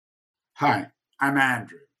Hi, I'm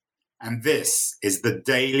Andrew, and this is the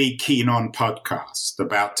Daily Keen On podcast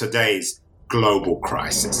about today's global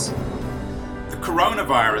crisis. The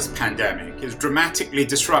coronavirus pandemic is dramatically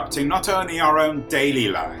disrupting not only our own daily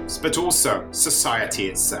lives, but also society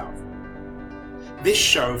itself. This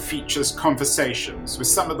show features conversations with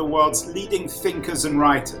some of the world's leading thinkers and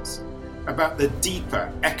writers about the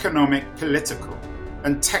deeper economic, political,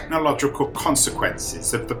 and technological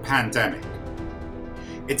consequences of the pandemic.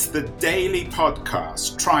 It's the daily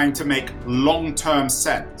podcast trying to make long-term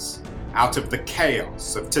sense out of the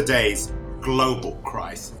chaos of today's global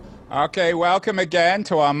crisis. Okay, welcome again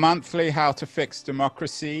to our monthly How to Fix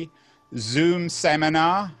Democracy Zoom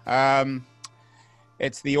seminar.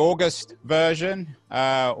 It's the August version.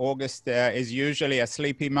 August is usually a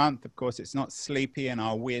sleepy month. Of course, it's not sleepy in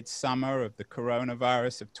our weird summer of the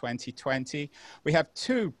coronavirus of 2020. We have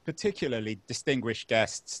two particularly distinguished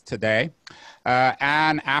guests today.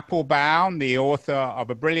 Anne Applebaum, the author of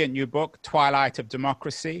a brilliant new book, Twilight of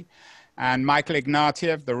Democracy, and Michael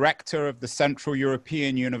Ignatieff, the rector of the Central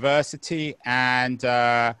European University and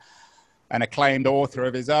an acclaimed author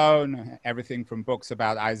of his own, everything from books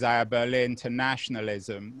about Isaiah Berlin to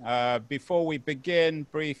nationalism. Before we begin,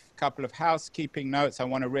 brief couple of housekeeping notes. I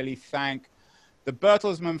want to really thank the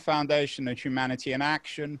Bertelsmann Foundation and Humanity in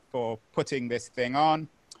Action for putting this thing on.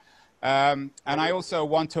 And I also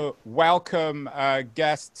want to welcome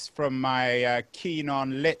guests from my Keen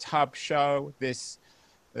On Lit Hub show. This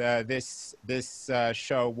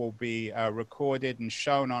show will be recorded and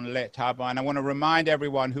shown on LitHub. And I want to remind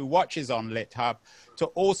everyone who watches on LitHub to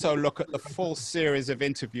also look at the full series of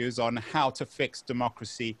interviews on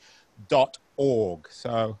howtofixdemocracy.org.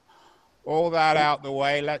 So all that out the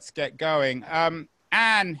way, let's get going.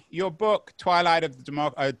 Anne, your book, Twilight of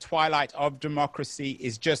Democracy,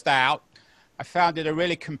 is just out. I found it a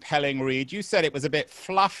really compelling read. You said it was a bit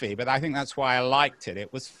fluffy, but I think that's why I liked it.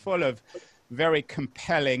 It was full of very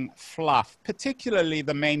compelling fluff, particularly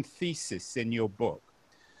the main thesis in your book,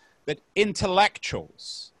 that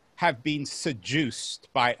intellectuals have been seduced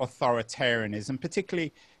by authoritarianism,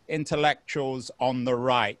 particularly intellectuals on the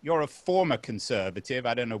right. You're a former conservative.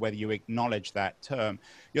 I don't know whether you acknowledge that term.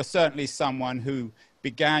 You're certainly someone who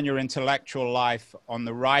began your intellectual life on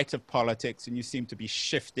the right of politics, and you seem to be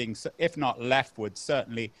shifting, if not leftward,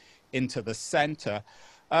 certainly into the center.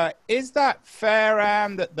 Is that fair,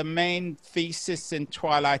 Anne, that the main thesis in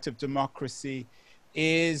Twilight of Democracy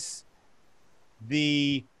is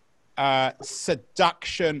the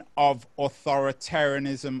seduction of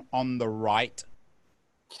authoritarianism on the right?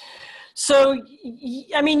 So,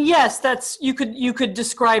 I mean, yes, you could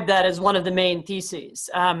describe that as one of the main theses.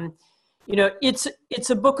 It's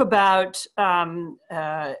a book about,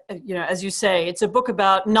 as you say, it's a book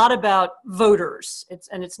not about voters.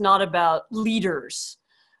 It's not about leaders.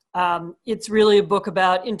 It's really a book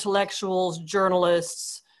about intellectuals,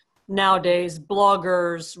 journalists, nowadays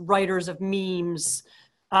bloggers, writers of memes,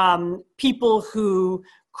 people who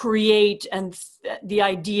create the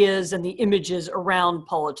ideas and the images around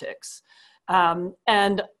politics.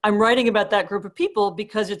 And I'm writing about that group of people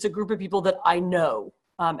because it's a group of people that I know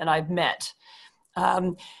and I've met.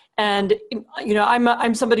 I'm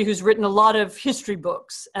somebody who's written a lot of history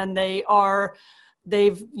books, and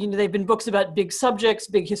they've been books about big subjects,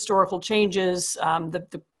 big historical changes,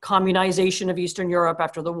 the communization of Eastern Europe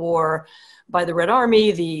after the war by the Red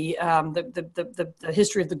Army, the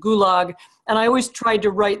history of the Gulag. And I always tried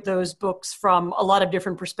to write those books from a lot of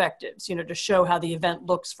different perspectives, to show how the event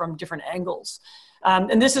looks from different angles.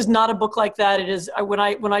 And this is not a book like that. It is, when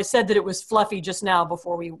I said that it was fluffy just now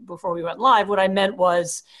before we went live, what I meant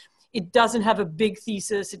was it doesn't have a big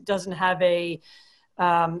thesis. It doesn't have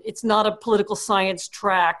it's not a political science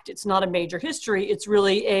tract. It's not a major history. It's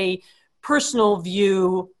really a personal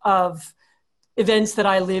view of events that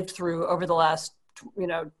I lived through over the last,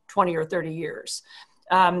 20 or 30 years.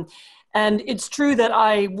 And it's true that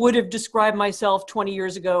I would have described myself 20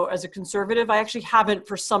 years ago as a conservative. I actually haven't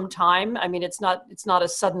for some time. I mean, it's not a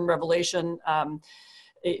sudden revelation. I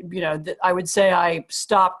would say I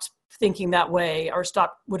stopped thinking that way, or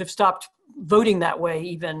would have stopped voting that way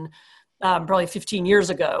even probably 15 years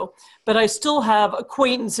ago. But I still have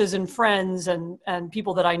acquaintances and friends and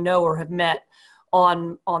people that I know or have met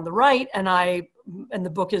on the right, and the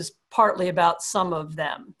book is partly about some of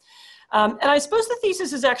them. And I suppose the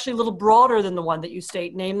thesis is actually a little broader than the one that you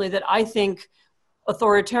state, namely that I think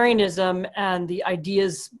authoritarianism and the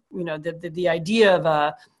ideas, the idea of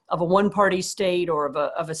a one-party state or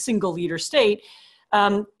of a single leader state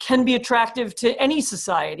can be attractive to any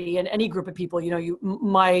society and any group of people.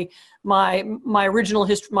 My original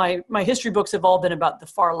history, my history books have all been about the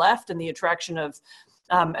far left and the attraction of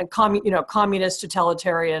communist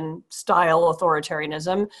totalitarian style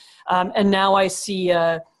authoritarianism. And now I see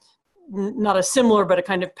not a similar, but a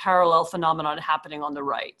kind of parallel phenomenon happening on the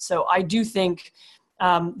right. So I do think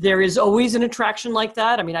there is always an attraction like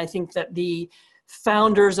that. I mean, I think that the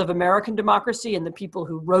founders of American democracy and the people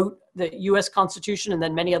who wrote the US Constitution and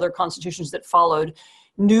then many other constitutions that followed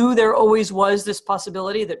knew there always was this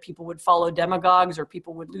possibility that people would follow demagogues or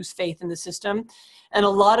people would lose faith in the system. And a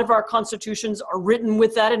lot of our constitutions are written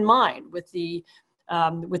with that in mind, with the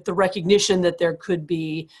recognition that there could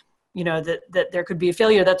be, that there could be a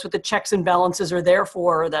failure. That's what the checks and balances are there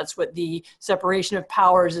for. That's what the separation of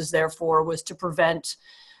powers is there for, was to prevent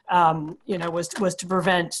was to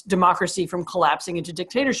prevent democracy from collapsing into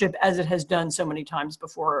dictatorship, as it has done so many times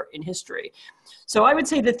before in history. So I would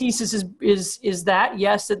say the thesis is that,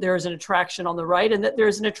 yes, that there is an attraction on the right and that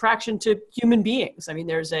there's an attraction to human beings. I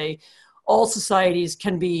mean, all societies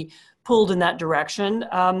can be pulled in that direction,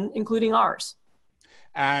 including ours.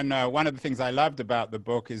 And one of the things I loved about the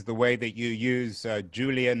book is the way that you use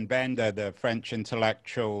Julien Benda, the French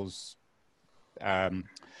intellectual's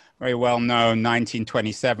very well-known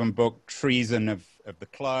 1927 book, Treason of the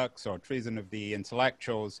Clerks or Treason of the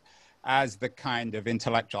Intellectuals, as the kind of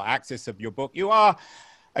intellectual axis of your book. You are,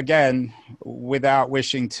 again, without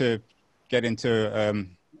wishing to get into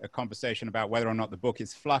a conversation about whether or not the book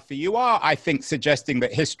is fluffy, you are, I think, suggesting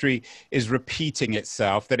that history is repeating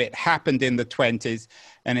itself, that it happened in the 20s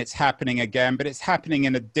and it's happening again, but it's happening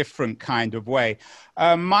in a different kind of way.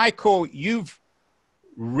 Michael, you've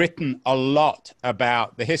written a lot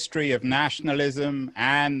about the history of nationalism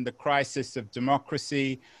and the crisis of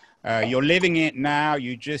democracy. You're living it now.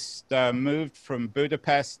 You just moved from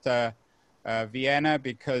Budapest to Vienna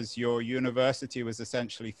because your university was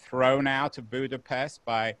essentially thrown out of Budapest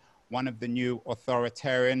by one of the new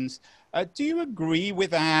authoritarians. Do you agree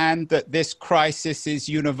with Anne that this crisis is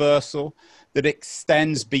universal, that it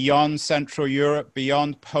extends beyond Central Europe,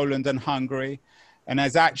 beyond Poland and Hungary, and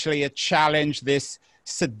as actually a challenge this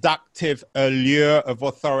seductive allure of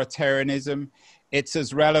authoritarianism? It's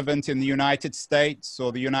as relevant in the United States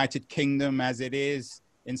or the United Kingdom as it is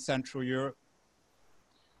in Central Europe?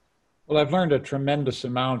 Well, I've learned a tremendous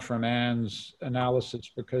amount from Anne's analysis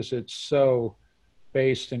because it's so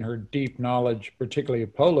based in her deep knowledge, particularly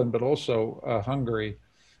of Poland, but also Hungary.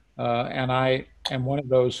 And I am one of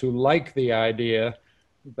those who like the idea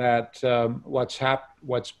that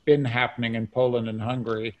what's been happening in Poland and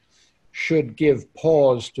Hungary should give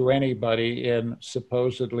pause to anybody in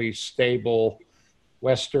supposedly stable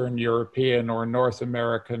Western European or North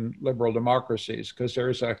American liberal democracies, because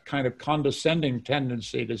there's a kind of condescending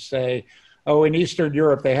tendency to say, oh, in Eastern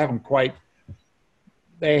Europe, they haven't quite,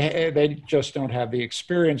 they just don't have the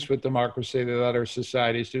experience with democracy that other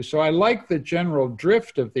societies do. So I like the general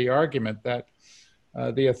drift of the argument that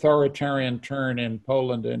the authoritarian turn in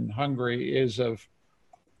Poland and Hungary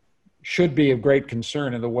should be of great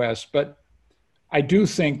concern in the West. But I do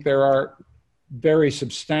think there are very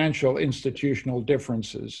substantial institutional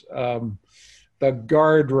differences. The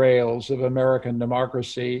guardrails of American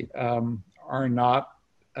democracy are not,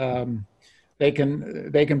 they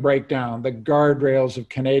can break down. The guardrails of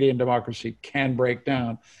Canadian democracy can break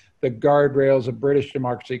down. The guardrails of British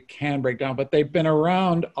democracy can break down, but they've been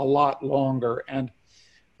around a lot longer. And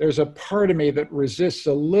there's a part of me that resists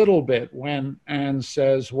a little bit when Anne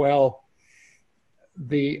says, well,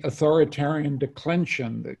 the authoritarian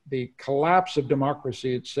declension, the collapse of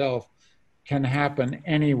democracy itself can happen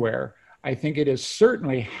anywhere. I think it is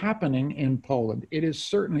certainly happening in Poland. It is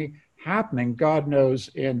certainly happening, God knows,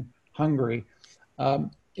 in Hungary.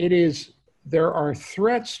 There are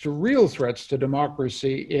real threats to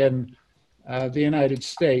democracy in the United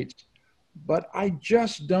States, but I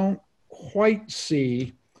just don't quite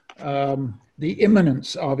see the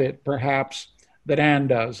imminence of it, perhaps, that Anne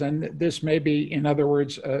does. And this may be, in other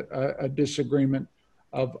words, a disagreement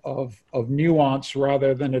of nuance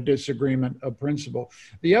rather than a disagreement of principle.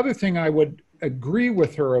 The other thing I would agree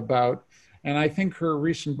with her about, and I think her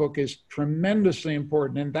recent book is tremendously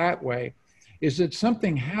important in that way, is that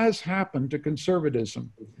something has happened to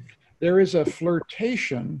conservatism. There is a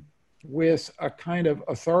flirtation with a kind of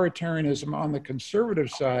authoritarianism on the conservative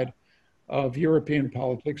side of European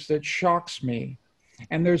politics that shocks me.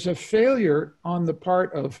 And there's a failure on the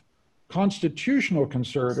part of constitutional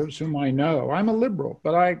conservatives, whom I know. I'm a liberal,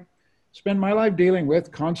 but I spend my life dealing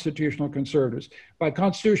with constitutional conservatives. By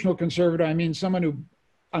constitutional conservative, I mean someone who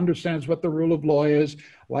understands what the rule of law is,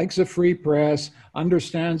 likes a free press,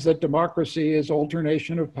 understands that democracy is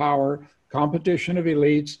alternation of power, competition of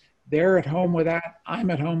elites. They're at home with that. I'm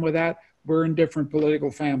at home with that. We're in different political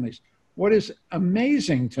families. What is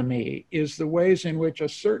amazing to me is the ways in which a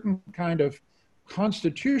certain kind of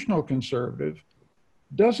constitutional conservative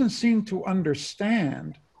doesn't seem to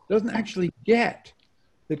understand, doesn't actually get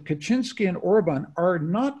that Kaczynski and Orban are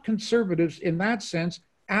not conservatives in that sense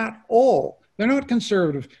at all. They're not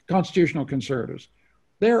conservative, constitutional conservatives.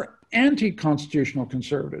 They're anti-constitutional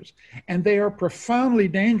conservatives, and they are profoundly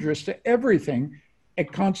dangerous to everything a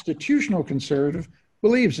constitutional conservative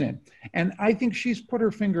believes in. And I think she's put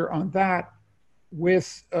her finger on that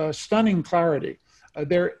with stunning clarity.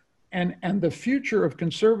 And the future of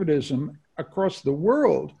conservatism across the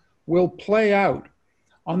world will play out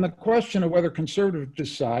on the question of whether conservatives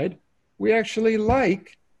decide we actually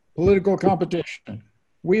like political competition.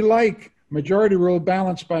 We like majority rule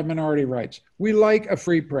balanced by minority rights. We like a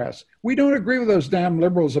free press. We don't agree with those damn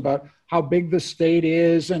liberals about how big the state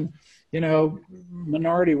is and, you know,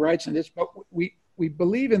 minority rights and this, but we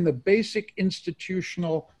believe in the basic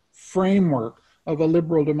institutional framework of a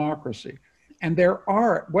liberal democracy. And there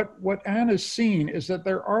are, what Anne has seen is that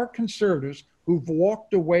there are conservatives who've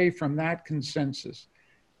walked away from that consensus,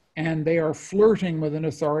 and they are flirting with an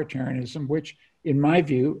authoritarianism, which in my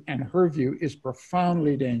view and her view is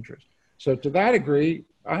profoundly dangerous. So to that degree,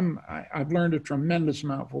 I've learned a tremendous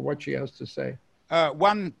amount for what she has to say.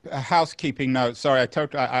 One housekeeping note. Sorry,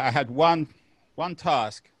 I had one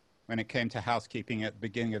task when it came to housekeeping at the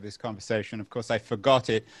beginning of this conversation. Of course, I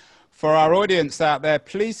forgot it. For our audience out there,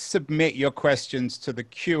 please submit your questions to the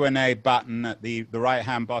Q&A button at the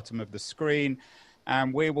right-hand bottom of the screen.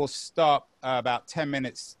 And we will stop about 10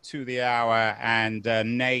 minutes to the hour, and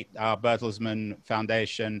Nate, our Bertelsmann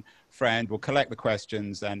Foundation friend, will collect the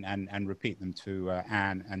questions and repeat them to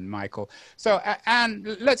Anne and Michael. So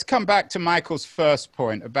Anne, let's come back to Michael's first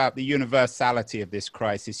point about the universality of this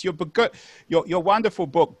crisis. Your wonderful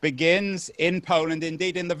book begins in Poland,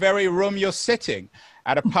 indeed in the very room you're sitting,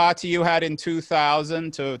 at a party you had in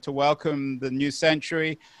 2000 to welcome the new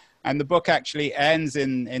century. And the book actually ends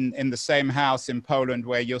in the same house in Poland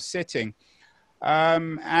where you're sitting.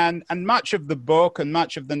 And much of the book and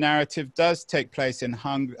much of the narrative does take place in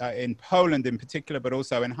Poland in particular, but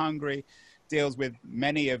also in Hungary, deals with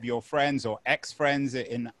many of your friends or ex-friends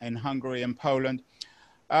in Hungary and Poland.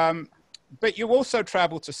 But you also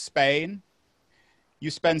travel to Spain.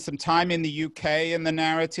 You spend some time in the UK in the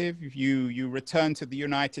narrative. You return to the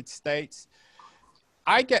United States.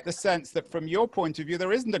 I get the sense that from your point of view,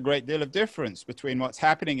 there isn't a great deal of difference between what's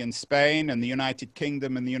happening in Spain and the United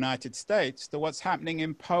Kingdom and the United States to what's happening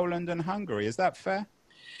in Poland and Hungary. Is that fair?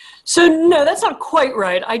 So no, that's not quite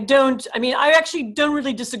right. I actually don't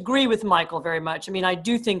really disagree with Michael very much. I mean, I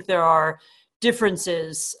do think there are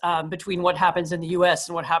differences between what happens in the US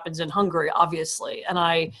and what happens in Hungary, obviously. And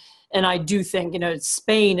I do think,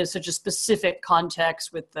 Spain is such a specific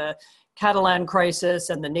context with the Catalan crisis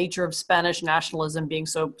and the nature of Spanish nationalism being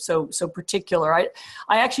so particular. I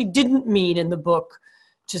actually didn't mean in the book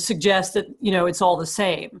to suggest that it's all the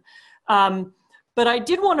same, but I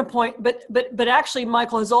did want to point. But actually,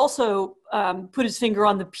 Michael has also put his finger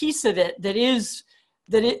on the piece of it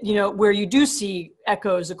where you do see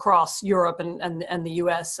echoes across Europe and the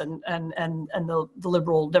U.S. and the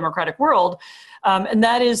liberal democratic world, and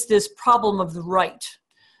that is this problem of the right.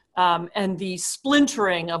 And the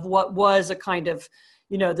splintering of what was a kind of,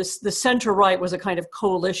 the center right was a kind of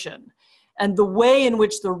coalition. And the way in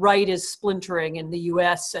which the right is splintering in the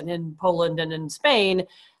US and in Poland and in Spain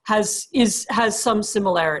has some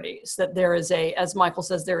similarities. That there is as Michael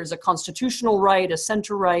says, there is a constitutional right, a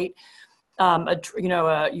center right,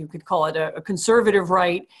 you could call it a conservative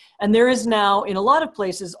right. And there is now, in a lot of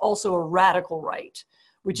places, also a radical right,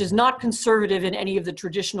 which is not conservative in any of the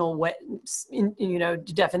traditional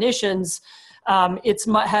definitions. In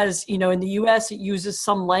the US, it uses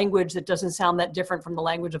some language that doesn't sound that different from the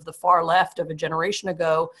language of the far left of a generation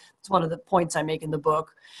ago. It's one of the points I make in the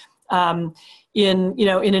book. In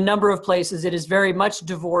a number of places, it is very much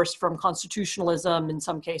divorced from constitutionalism, in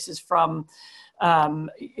some cases from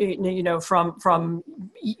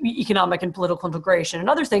economic and political integration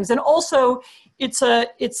and other things. And also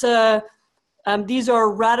these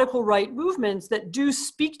are radical right movements that do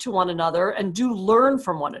speak to one another and do learn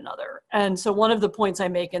from one another. And so one of the points I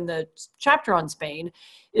make in the chapter on Spain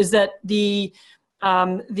is that even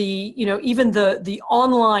the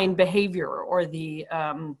online behavior or the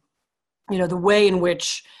way in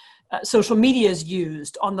which social media is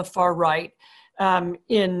used on the far right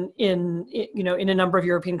in a number of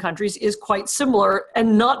European countries is quite similar,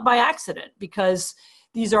 and not by accident, because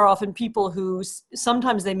these are often people who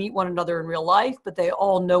sometimes they meet one another in real life, but they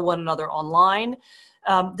all know one another online.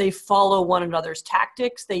 They follow one another's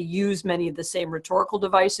tactics. They use many of the same rhetorical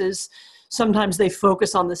devices. Sometimes they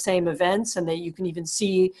focus on the same events, and you can even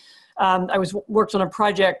see. I worked on a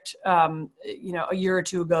project, a year or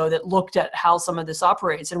two ago that looked at how some of this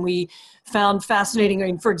operates, and we found fascinating. I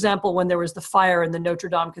mean, for example, when there was the fire in the Notre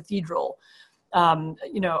Dame Cathedral,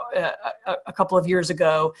 a couple of years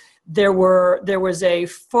ago, there was a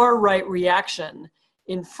far-right reaction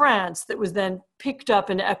in France that was then picked up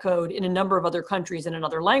and echoed in a number of other countries and in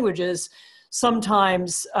other languages.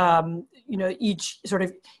 Sometimes, each sort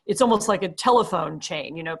of, it's almost like a telephone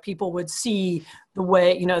chain. People would see the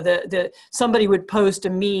way, somebody would post a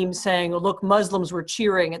meme saying, look, Muslims were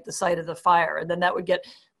cheering at the sight of the fire. And then that would get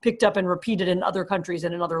picked up and repeated in other countries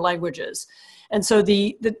and in other languages. And so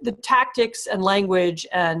the tactics and language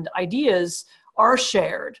and ideas are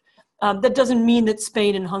shared. That doesn't mean that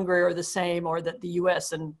Spain and Hungary are the same, or that the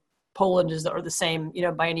US and Poland are the same,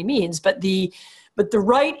 by any means. But the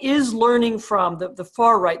right is learning from the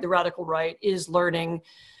far right, the radical right is learning,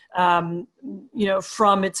 from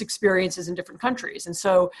its experiences in different countries. And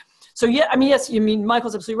so yeah, I mean, yes,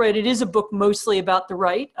 Michael's absolutely right. It is a book mostly about the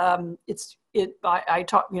right. I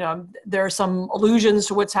talk, there are some allusions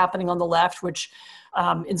to what's happening on the left, which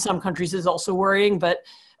in some countries is also worrying, but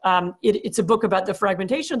it's a book about the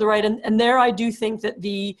fragmentation of the right. And there I do think that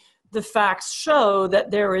the facts show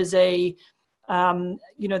that there is a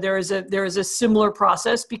similar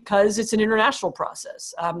process, because it's an international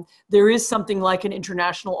process. There is something like an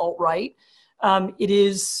international alt-right. It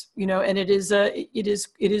is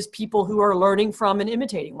people who are learning from and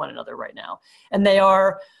imitating one another right now. And they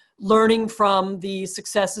are learning from the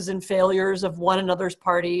successes and failures of one another's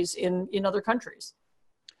parties in other countries.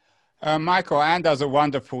 Michael, Anne does a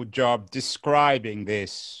wonderful job describing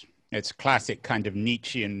this. It's classic kind of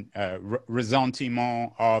Nietzschean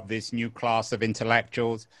ressentiment of this new class of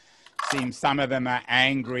intellectuals. Seems some of them are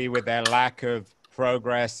angry with their lack of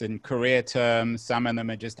progress in career terms. Some of them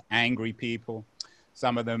are just angry people.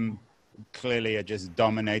 Some of them clearly are just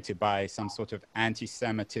dominated by some sort of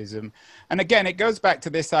anti-Semitism. And again, it goes back to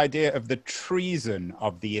this idea of the treason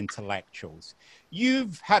of the intellectuals.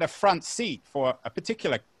 You've had a front seat for a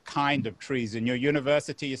particular kind of treason. Your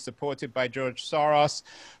university is supported by George Soros.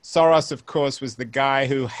 Soros, of course, was the guy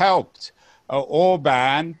who helped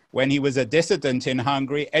Orban, when he was a dissident in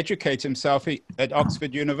Hungary, educate himself at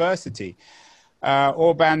Oxford University.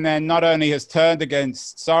 Orban then not only has turned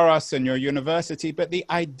against Soros and your university, but the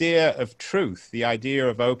idea of truth, the idea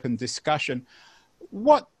of open discussion.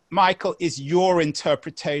 What, Michael, is your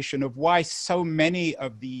interpretation of why so many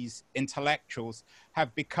of these intellectuals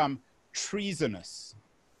have become treasonous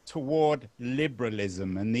toward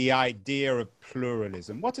liberalism and the idea of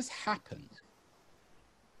pluralism? What has happened?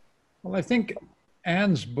 Well, I think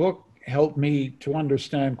Anne's book helped me to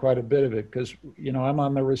understand quite a bit of it, because, I'm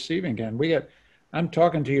on the receiving end. I'm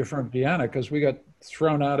talking to you from Vienna because we got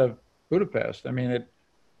thrown out of Budapest. I mean,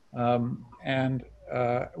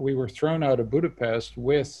 we were thrown out of Budapest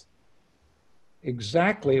with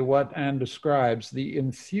exactly what Anne describes, the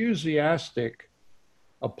enthusiastic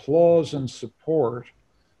applause and support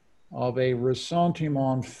of a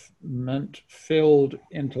ressentiment-filled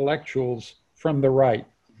intellectuals from the right.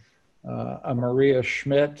 A Maria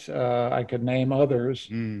Schmidt, I could name others,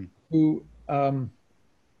 who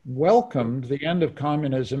welcomed the end of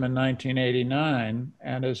communism in 1989.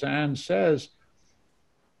 And as Anne says,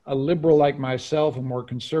 a liberal like myself, a more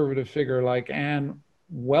conservative figure like Anne,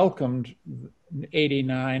 welcomed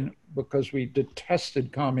 89 because we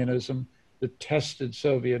detested communism, detested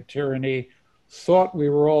Soviet tyranny, thought we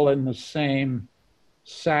were all in the same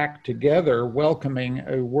sack together, welcoming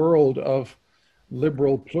a world of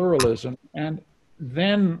liberal pluralism. And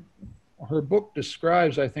then her book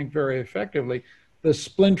describes, I think very effectively, the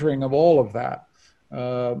splintering of all of that.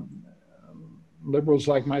 Liberals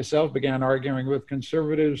like myself began arguing with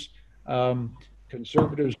conservatives.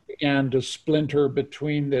 Conservatives began to splinter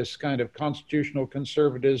between this kind of constitutional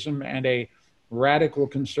conservatism and a radical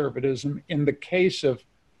conservatism. In the case of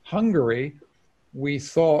Hungary, we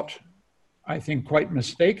thought, I think quite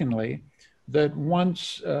mistakenly, that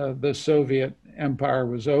once the Soviet empire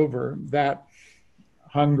was over, that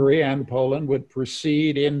Hungary and Poland would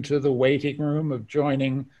proceed into the waiting room of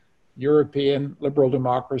joining European liberal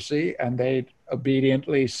democracy, and they'd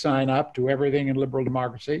obediently sign up to everything in liberal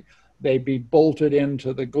democracy. They'd be bolted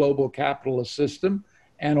into the global capitalist system,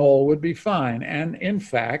 and all would be fine. And in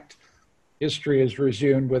fact, history is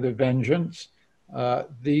resumed with a vengeance.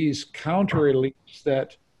 These counter elites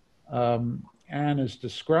that Anne is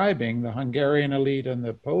describing, the Hungarian elite and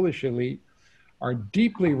the Polish elite, are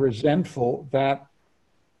deeply resentful that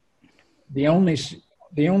the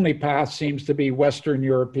only path seems to be Western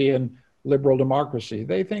European liberal democracy.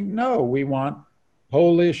 They think, no, we want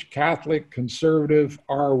Polish, Catholic, conservative,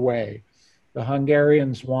 our way. The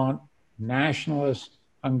Hungarians want nationalist,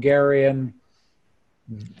 Hungarian,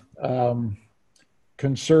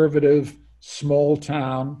 conservative, small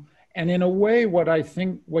town. And in a way,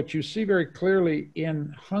 what you see very clearly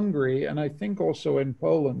in Hungary, and I think also in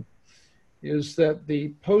Poland, is that the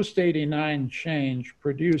post-89 change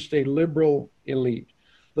produced a liberal elite.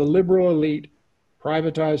 The liberal elite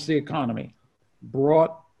privatized the economy,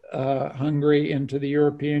 brought Hungary into the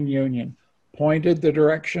European Union, pointed the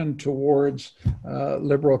direction towards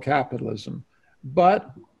liberal capitalism,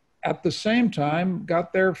 but at the same time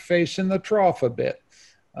got their face in the trough a bit.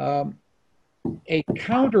 A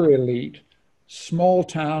counter-elite,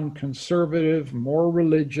 small-town, conservative, more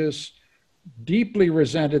religious, deeply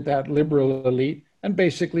resented that liberal elite and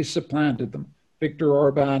basically supplanted them. Viktor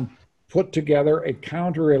Orban put together a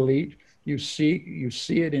counter-elite. You see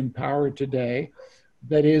it in power today,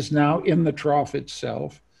 that is now in the trough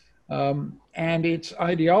itself. And its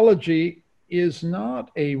ideology is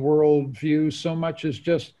not a worldview so much as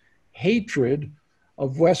just hatred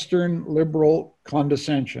of Western liberal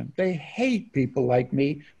condescension. They hate people like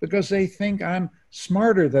me because they think I'm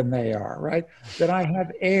smarter than they are, right? That I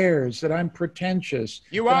have airs, that I'm pretentious.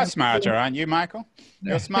 You are smarter, aren't you, Michael?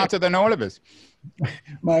 You're smarter than all of us.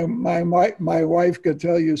 My wife could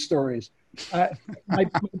tell you stories. My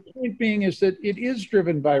point being is that it is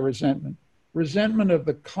driven by resentment of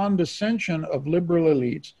the condescension of liberal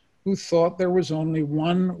elites who thought there was only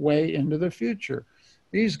one way into the future.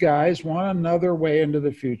 These guys want another way into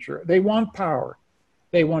the future. They want power.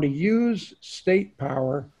 They want to use state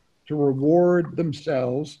power to reward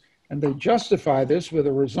themselves, and they justify this with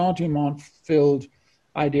a ressentiment-filled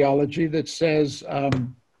ideology that says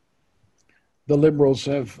the liberals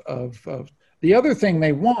have the other thing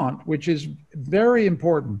they want, which is very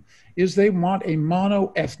important, is they want a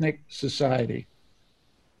mono-ethnic society.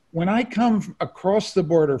 When I come across the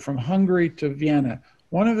border from Hungary to Vienna,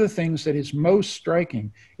 one of the things that is most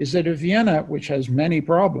striking is that in Vienna, which has many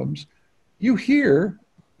problems, you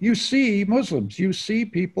see Muslims, you see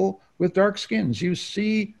people with dark skins, you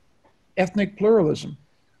see ethnic pluralism.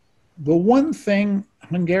 The one thing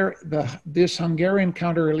this Hungarian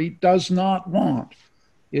counter-elite does not want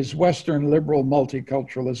is Western liberal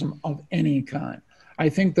multiculturalism of any kind. I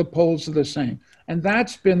think the Poles are the same. And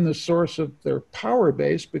that's been the source of their power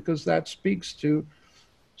base, because that speaks to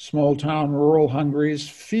small town rural Hungary's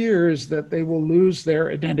fears that they will lose their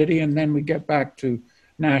identity, and then we get back to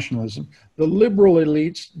nationalism. The liberal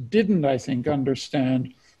elites didn't, I think,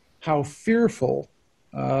 understand how fearful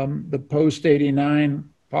the post-89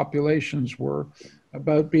 populations were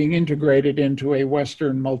about being integrated into a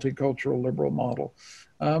Western multicultural liberal model.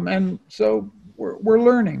 And so we're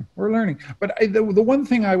learning. But the one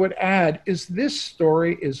thing I would add is this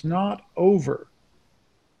story is not over.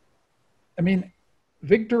 I mean,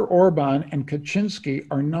 Viktor Orban and Kaczynski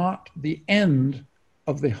are not the end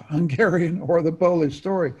of the Hungarian or the Polish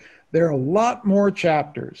story. There are a lot more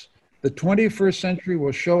chapters. The 21st century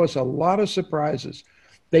will show us a lot of surprises.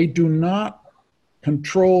 They do not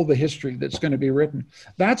control the history that's going to be written.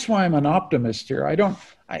 That's why I'm an optimist here. I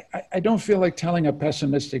don't feel like telling a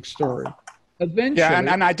pessimistic story. Eventually, yeah,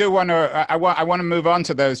 and I do want to. I want to move on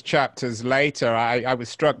to those chapters later. I was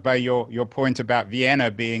struck by your point about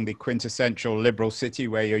Vienna being the quintessential liberal city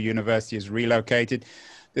where your university is relocated.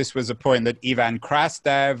 This was a point that Ivan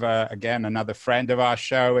Krastev, again another friend of our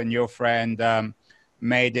show and your friend,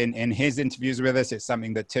 made in his interviews with us. It's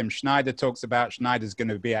something that Tim Schneider talks about. Schneider's going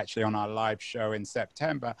to be actually on our live show in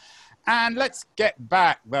September. And let's get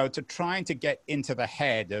back though to trying to get into the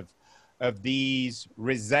head of these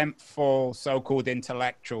resentful so-called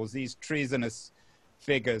intellectuals, these treasonous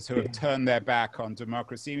figures who have turned their back on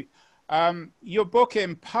democracy. Your book,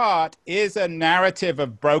 in part, is a narrative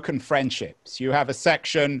of broken friendships. You have a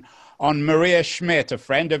section on Maria Schmidt, a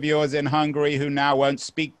friend of yours in Hungary who now won't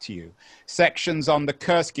speak to you. Sections on the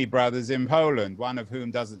Kurski brothers in Poland, one of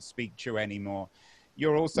whom doesn't speak to you anymore.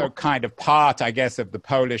 You're also kind of part, I guess, of the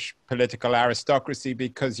Polish political aristocracy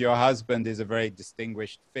because your husband is a very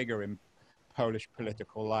distinguished figure in Polish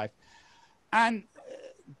political life. And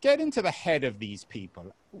get into the head of these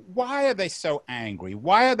people. Why are they so angry?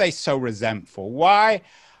 Why are they so resentful? Why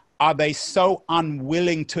are they so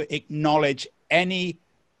unwilling to acknowledge any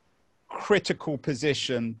critical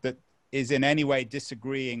position that is in any way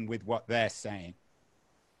disagreeing with what they're saying?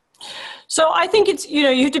 So I think it's, you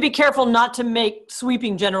have to be careful not to make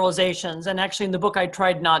sweeping generalizations. And actually in the book, I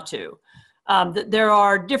tried not to. There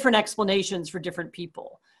are different explanations for different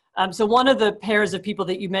people. So one of the pairs of people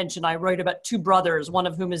that you mentioned, I wrote about two brothers, one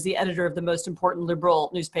of whom is the editor of the most important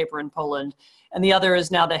liberal newspaper in Poland, and the other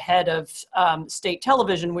is now the head of state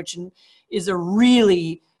television, which is a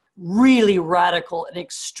really, really radical and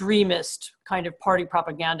extremist kind of party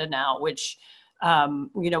propaganda now, which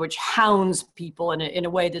which hounds people in a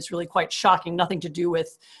way that's really quite shocking. Nothing to do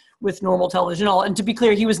with normal television at all. And to be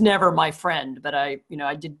clear, he was never my friend, but I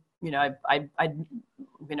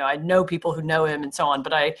know people who know him and so on,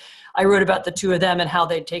 but I wrote about the two of them and how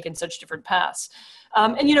they'd taken such different paths.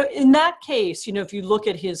 And, in that case, if you look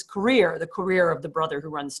at his career, the career of the brother who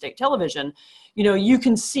runs state television, you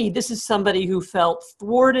can see this is somebody who felt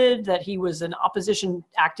thwarted, that he was an opposition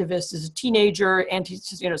activist as a teenager,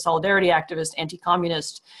 solidarity activist,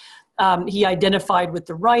 anti-communist. He identified with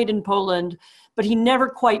the right in Poland, but he never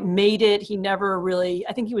quite made it. He never really,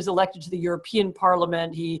 I think he was elected to the European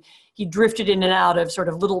Parliament. He drifted in and out of sort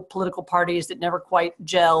of little political parties that never quite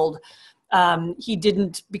gelled. He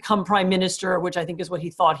didn't become prime minister, which I think is what he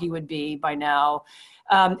thought he would be by now.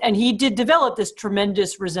 And he did develop this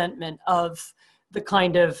tremendous resentment of the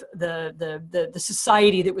kind of the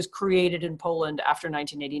society that was created in Poland after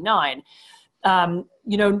 1989.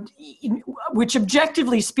 Which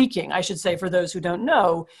objectively speaking, I should say for those who don't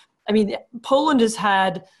know, I mean, Poland has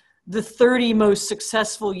had the 30 most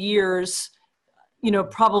successful years,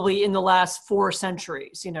 probably in the last 4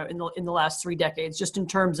 centuries, in the last 3 decades, just in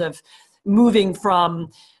terms of moving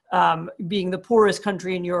from being the poorest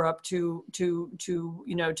country in Europe to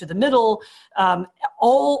the middle.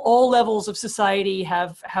 All levels of society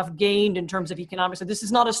have gained in terms of economics. So this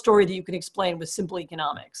is not a story that you can explain with simple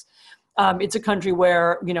economics. It's a country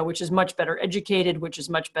where, which is much better educated, which is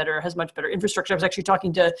has much better infrastructure. I was actually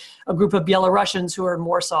talking to a group of Belarusians who were in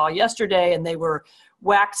Warsaw yesterday, and they were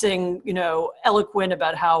waxing, eloquent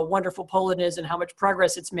about how wonderful Poland is and how much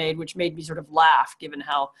progress it's made, which made me sort of laugh, given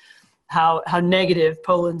how negative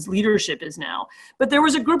Poland's leadership is now. But there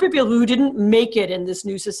was a group of people who didn't make it in this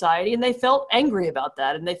new society, and they felt angry about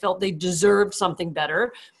that, and they felt they deserved something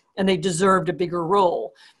better, and they deserved a bigger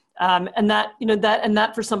role. And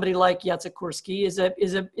that for somebody like Jacek Kurski is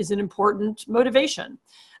an important motivation.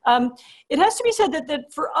 It has to be said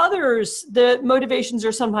that for others, the motivations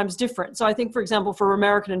are sometimes different. So I think, for example, for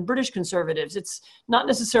American and British conservatives, it's not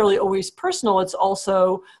necessarily always personal. It's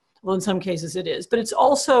also, well, in some cases it is, but it's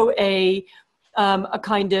also a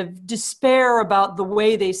kind of despair about the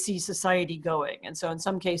way they see society going. And so in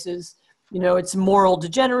some cases, it's moral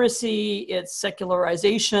degeneracy, it's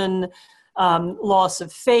secularization, loss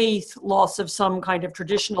of faith, loss of some kind of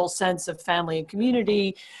traditional sense of family and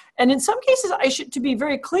community. And in some cases, to be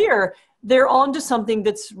very clear, they're onto something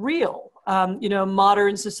that's real.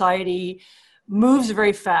 Modern society moves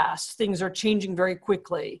very fast. Things are changing very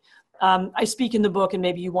quickly. I speak in the book, and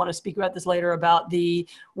maybe you want to speak about this later, about the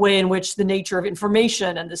way in which the nature of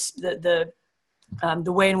information and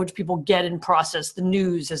the way in which people get and process the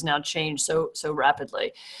news has now changed so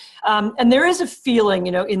rapidly. And there is a feeling,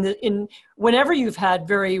 whenever you've had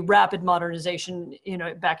very rapid modernization,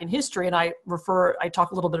 back in history, and I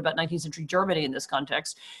talk a little bit about 19th century Germany in this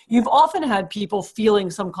context, you've often had people feeling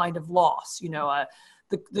some kind of loss. The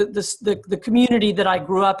community that I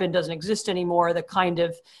grew up in doesn't exist anymore. The kind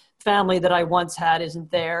of family that I once had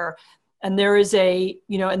isn't there. And there is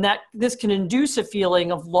and that this can induce a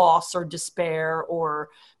feeling of loss or despair or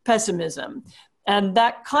pessimism. And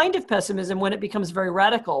that kind of pessimism, when it becomes very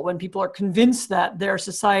radical, when people are convinced that their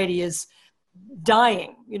society is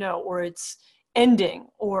dying, or it's ending,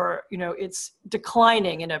 or, it's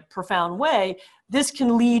declining in a profound way, this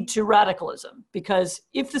can lead to radicalism. Because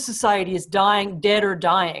if the society is dead or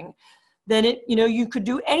dying, then you could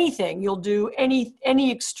do anything. You'll do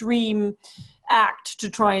any extreme act to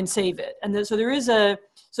try and save it. And so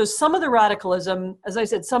some of the radicalism, as I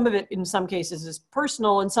said, some of it in some cases is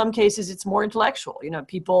personal, in some cases it's more intellectual.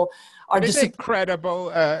 People are Is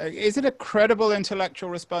it a credible intellectual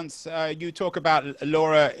response? You talk about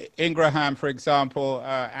Laura Ingraham, for example,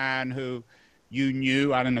 Anne, who you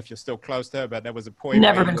knew. I don't know if you're still close to her, but there was a point.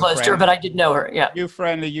 Never been close to her, but I did know her. Yeah. You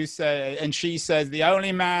friendly, you say, and she says, the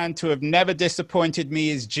only man to have never disappointed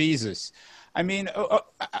me is Jesus. I mean,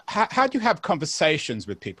 how do you have conversations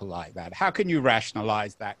with people like that? How can you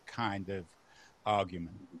rationalize that kind of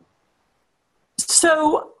argument?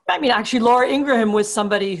 So, actually, Laura Ingraham was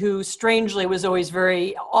somebody who strangely was always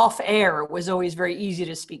very off air, was always very easy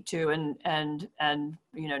to speak to, and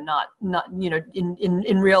not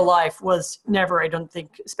in real life was never, I don't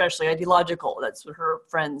think, especially ideological. That's what her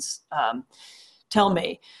friends tell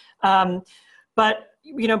me. But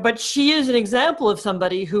she is an example of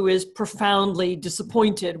somebody who is profoundly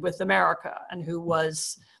disappointed with America, and who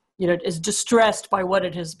was, is distressed by what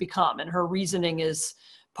it has become. And her reasoning is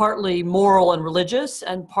partly moral and religious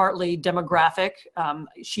and partly demographic.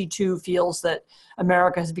 She too feels that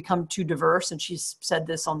America has become too diverse. And she's said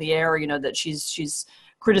this on the air, that she's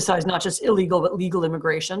criticized not just illegal, but legal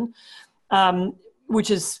immigration,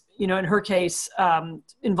 which is, in her case,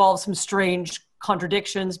 involves some strange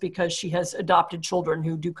contradictions because she has adopted children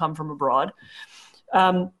who do come from abroad.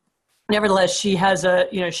 Nevertheless, she has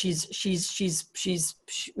she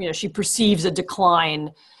perceives a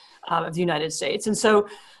decline of the United States. And so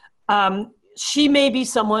she may be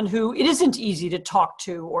someone who it isn't easy to talk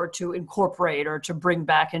to or to incorporate or to bring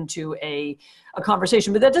back into a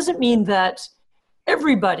conversation. But that doesn't mean that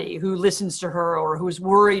everybody who listens to her or who is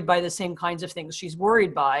worried by the same kinds of things she's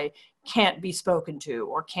worried by can't be spoken to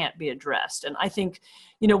or can't be addressed. And I think,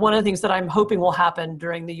 one of the things that I'm hoping will happen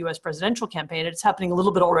during the US presidential campaign, it's happening a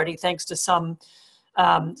little bit already thanks to some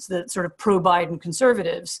the sort of pro-Biden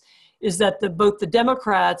conservatives, is that both the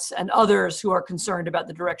Democrats and others who are concerned about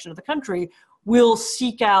the direction of the country will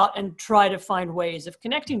seek out and try to find ways of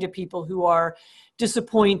connecting to people who are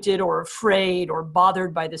disappointed or afraid or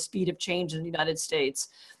bothered by the speed of change in the United States,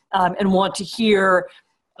 and want to hear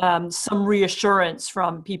some reassurance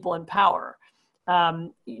from people in power.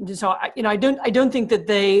 So I don't think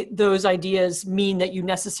that those ideas mean that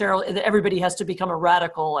that everybody has to become a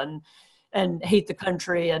radical and hate the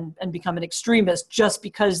country and become an extremist just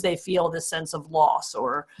because they feel this sense of loss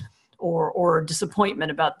or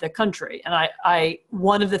disappointment about the country. And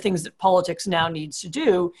one of the things that politics now needs to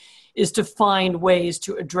do is to find ways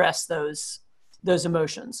to address those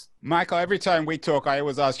emotions. Michael, every time we talk, I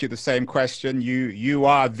always ask you the same question. You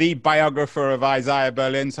are the biographer of Isaiah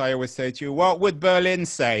Berlin, so I always say to you, what would Berlin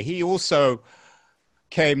say? He also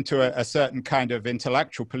came to a certain kind of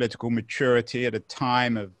intellectual political maturity at a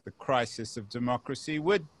time of the crisis of democracy.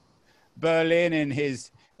 Would Berlin, in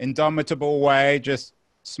his indomitable way, just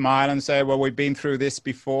smile and say, well, we've been through this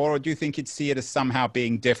before? Or do you think he'd see it as somehow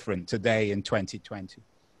being different today in 2020?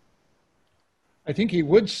 I think he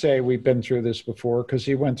would say we've been through this before because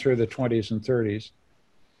he went through the 20s and 30s.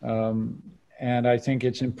 And I think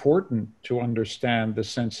it's important to understand the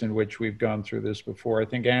sense in which we've gone through this before. I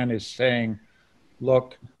think Anne is saying,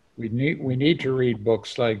 look, we need to read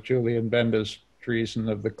books like Julian Benda's Treason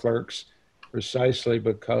of the Clerks precisely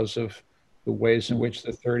because of the ways in which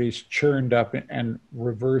the 30s churned up and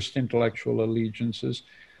reversed intellectual allegiances.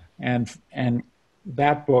 And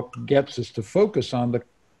that book gets us to focus on the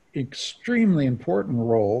extremely important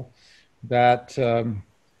role that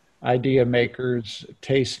idea makers,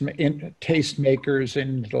 taste makers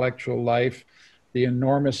in intellectual life, the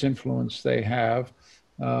enormous influence they have.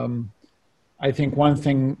 I think one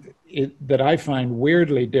thing that I find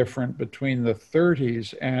weirdly different between the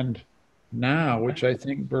 30s and now, which I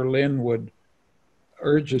think Berlin would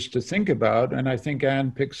urge us to think about, and I think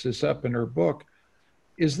Anne picks this up in her book,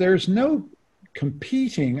 is there's no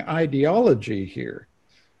competing ideology here.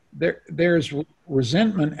 There's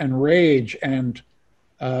resentment and rage and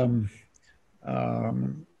well,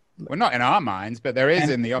 not in our minds, but there is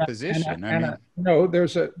in the opposition. No,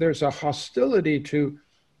 there's a hostility to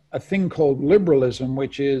a thing called liberalism,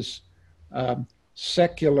 which is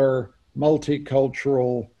secular,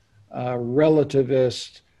 multicultural,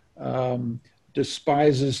 relativist,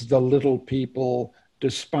 despises the little people,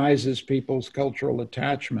 despises people's cultural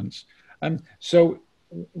attachments. So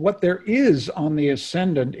what there is on the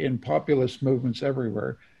ascendant in populist movements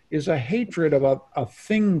everywhere is a hatred of a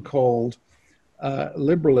thing called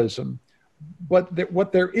liberalism. But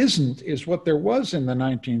what there isn't is what there was in the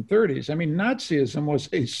 1930s. I mean, Nazism was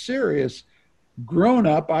a serious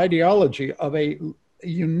grown-up ideology of a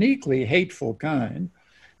uniquely hateful kind.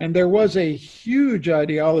 And there was a huge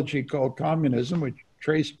ideology called communism, which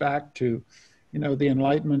traced back to, the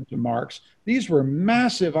Enlightenment to Marx. These were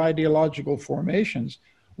massive ideological formations.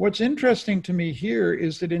 What's interesting to me here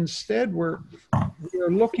is that instead we are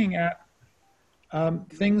looking at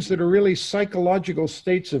things that are really psychological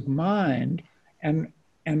states of mind and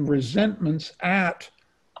resentments at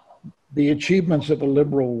the achievements of a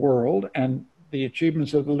liberal world, and the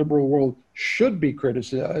achievements of the liberal world should be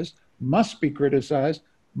criticized, must be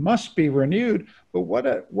renewed. But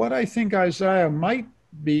what I think Isaiah might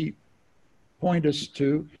point us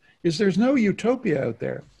to is there's no utopia out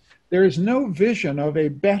there. There is no vision of a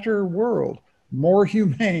better world, more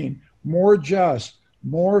humane, more just,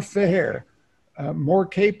 more fair, more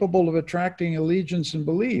capable of attracting allegiance and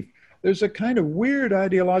belief. There's a kind of weird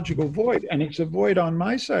ideological void, and it's a void on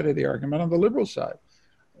my side of the argument, on the liberal side.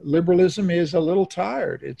 Liberalism is a little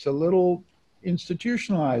tired. It's a little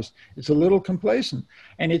institutionalized. It's a little complacent.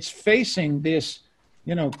 And it's facing this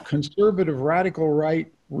conservative, radical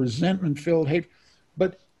right, resentment-filled hate.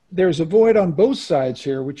 But there's a void on both sides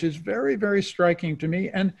here, which is very, very striking to me,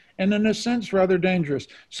 and in a sense, rather dangerous.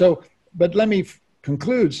 So, but let me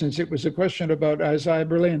conclude, since it was a question about Isaiah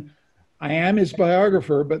Berlin. I am his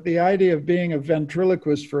biographer, but the idea of being a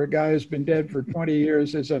ventriloquist for a guy who's been dead for 20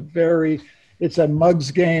 years is it's a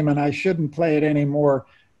mug's game, and I shouldn't play it anymore.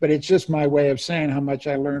 But it's just my way of saying how much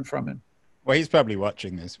I learned from him. Well, he's probably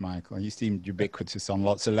watching this, Michael. You seem ubiquitous on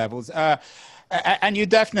lots of levels. And you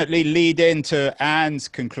definitely lead into Anne's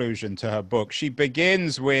conclusion to her book. She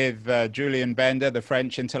begins with Julien Bender, the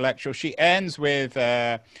French intellectual. She ends with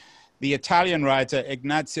the Italian writer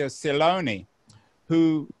Ignazio Siloni,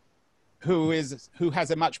 who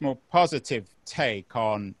has a much more positive take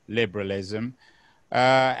on liberalism.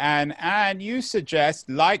 And you suggest,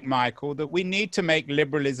 like Michael, that we need to make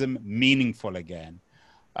liberalism meaningful again.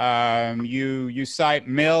 You cite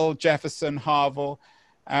Mill, Jefferson, Havel,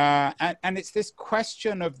 and it's this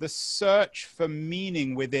question of the search for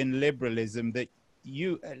meaning within liberalism that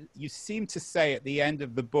you seem to say at the end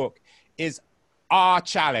of the book is our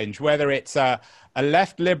challenge, whether it's a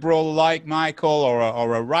left liberal like Michael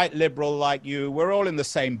or a right liberal like you. We're all in the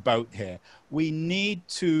same boat here. We need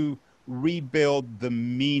to rebuild the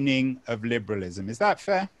meaning of liberalism. Is that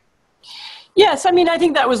fair? Yes, I mean, I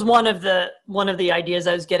think that was one of the ideas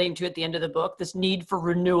I was getting to at the end of the book, this need for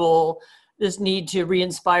renewal, this need to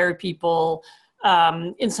re-inspire people.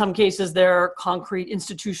 In some cases, there are concrete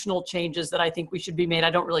institutional changes that I think we should be made. I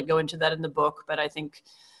don't really go into that in the book, but I think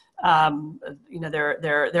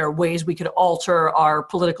there are ways we could alter our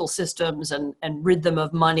political systems and rid them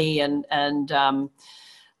of money and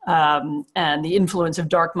the influence of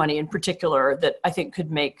dark money in particular that I think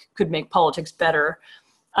could make politics better.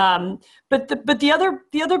 But the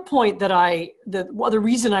other point the other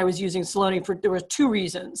reason I was using Siloni for, there were two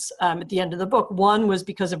reasons at the end of the book. One was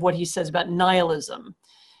because of what he says about nihilism,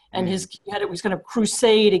 and he was kind of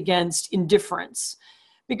crusade against indifference.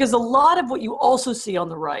 Because a lot of what you also see on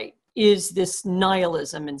the right is this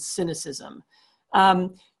nihilism and cynicism.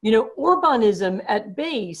 Orbanism at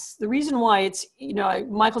base, the reason why it's,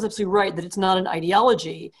 Michael's absolutely right that it's not an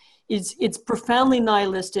ideology, is it's profoundly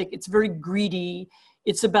nihilistic, it's very greedy,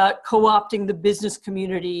 it's about co-opting the business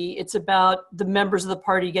community, it's about the members of the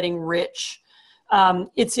party getting rich.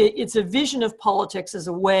 It's a vision of politics as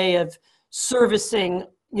a way of servicing,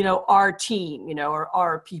 our team, or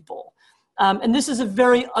our people. And this is a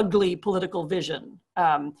very ugly political vision,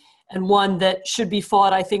 and one that should be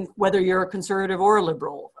fought, I think, whether you're a conservative or a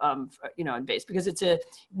liberal, in base, because it's a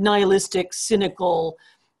nihilistic, cynical,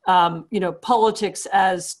 politics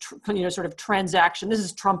as, sort of transaction. This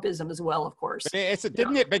is Trumpism as well, of course. But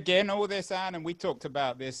didn't it begin all this, Anne? And we talked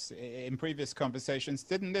about this in previous conversations.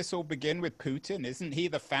 Didn't this all begin with Putin? Isn't he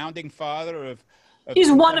the founding father of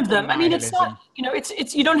He's one of them. I mean, it's not,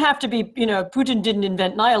 it's you don't have to be, Putin didn't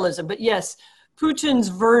invent nihilism, but yes, Putin's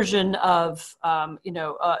version of,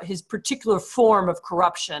 his particular form of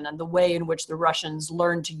corruption and the way in which the Russians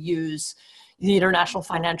learned to use the international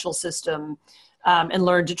financial system and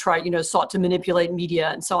learned to try, sought to manipulate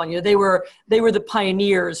media and so on. They were the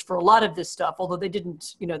pioneers for a lot of this stuff, although they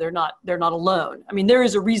didn't, they're not alone. I mean, there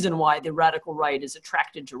is a reason why the radical right is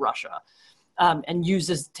attracted to Russia. And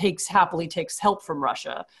happily takes help from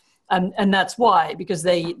Russia, and that's why, because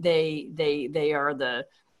they are the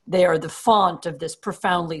font of this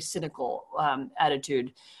profoundly cynical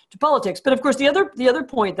attitude to politics. But of course, the other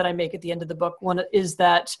point that I make at the end of the book is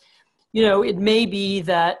that it may be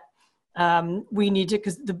that we need to,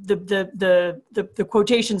 because the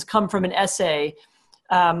quotations come from an essay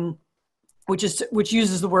which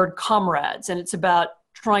uses the word comrades, and it's about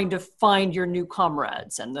trying to find your new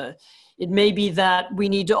comrades. And it may be that we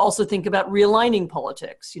need to also think about realigning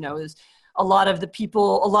politics. There's a lot of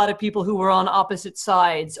people who were on opposite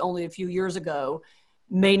sides only a few years ago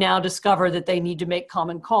may now discover that they need to make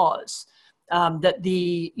common cause. That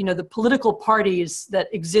the political parties that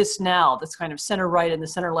exist now, that's kind of center right and the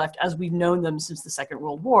center left, as we've known them since the Second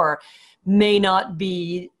World War, may not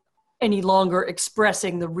be any longer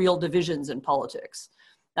expressing the real divisions in politics.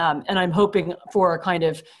 And I'm hoping for a kind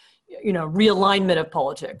of, realignment of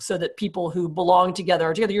politics so that people who belong together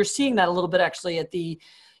are together. You're seeing that a little bit actually at the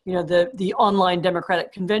online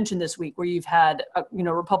Democratic convention this week, where you've had,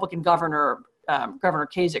 Republican Governor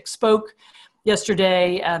Kasich spoke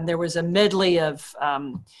yesterday, and there was a medley of, a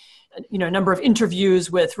number of interviews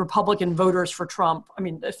with Republican voters for Trump.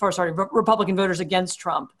 Republican voters against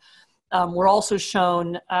Trump were also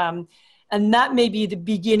shown. And that may be the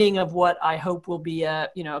beginning of what I hope will be a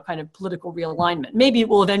kind of political realignment. Maybe it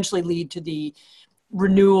will eventually lead to the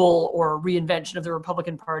renewal or reinvention of the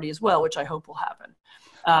Republican Party as well, which I hope will happen.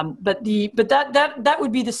 But that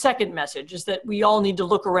would be the second message, is that we all need to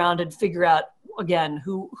look around and figure out, again,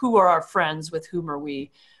 who are our friends, with whom are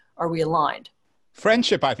we aligned.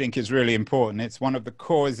 Friendship, I think, is really important. It's one of the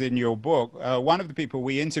cores in your book. One of the people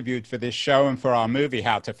we interviewed for this show and for our movie,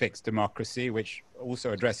 How to Fix Democracy, which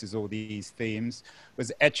also addresses all these themes,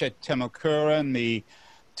 was Ece Temelkuran, the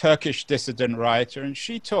Turkish dissident writer, and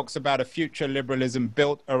she talks about a future liberalism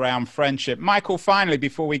built around friendship. Michael, finally,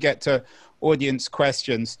 before we get to audience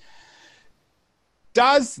questions,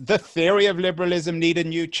 does the theory of liberalism need a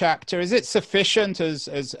new chapter? Is it sufficient,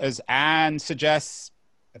 as Anne suggests,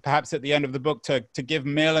 perhaps at the end of the book, to give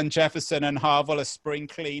Mill and Jefferson and Harville a spring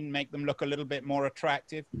clean, make them look a little bit more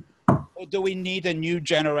attractive? Or do we need a new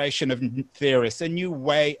generation of theorists, a new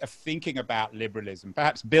way of thinking about liberalism,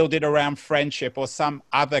 perhaps build it around friendship or some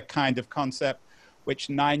other kind of concept which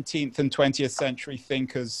 19th and 20th century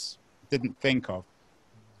thinkers didn't think of?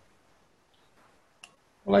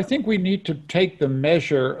 Well, I think we need to take the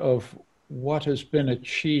measure of what has been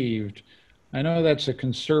achieved. I know that's a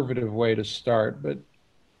conservative way to start, but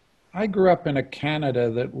I grew up in a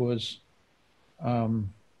Canada that was,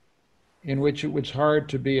 in which it was hard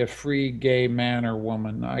to be a free gay man or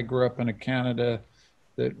woman. I grew up in a Canada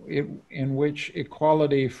in which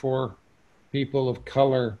equality for people of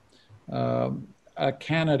color, a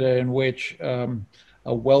Canada in which a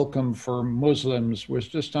welcome for Muslims was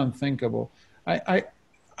just unthinkable.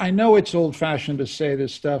 I know it's old-fashioned to say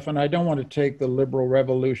this stuff, and I don't want to take the liberal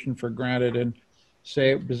revolution for granted and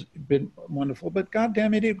say it's been wonderful, but God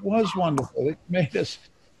damn it, it was wonderful.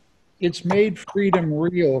 It's made freedom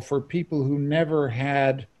real for people who never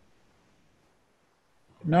had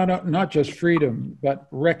not just freedom, but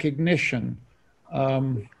recognition,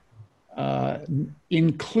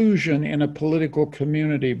 inclusion in a political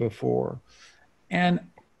community before. And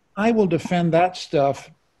I will defend that stuff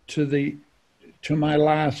to my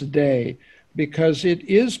last day, because it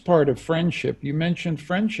is part of friendship. You mentioned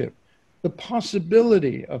friendship. The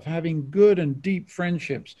possibility of having good and deep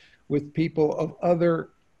friendships with people of other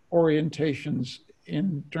orientations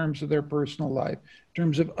in terms of their personal life, in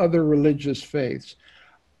terms of other religious faiths,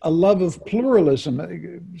 a love of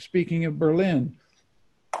pluralism, speaking of Berlin,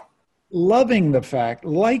 liking the fact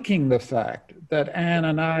that Anne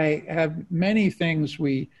and I have many things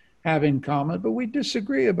we have in common, but we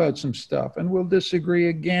disagree about some stuff, and we'll disagree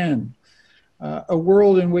again. A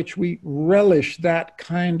world in which we relish that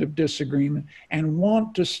kind of disagreement and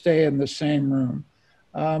want to stay in the same room.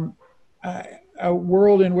 A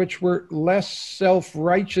world in which we're less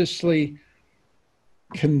self-righteously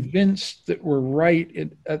convinced that we're right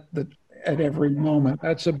at every moment.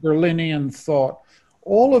 That's a Berlinian thought.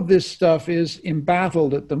 All of this stuff is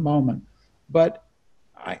embattled at the moment, but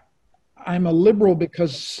I'm a liberal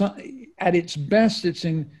because at its best,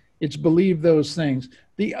 it's believed those things.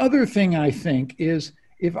 The other thing I think is,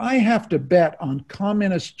 if I have to bet on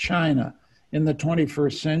communist China in the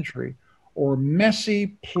 21st century, or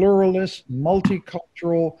messy, pluralist,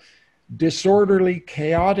 multicultural, disorderly,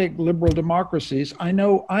 chaotic liberal democracies, I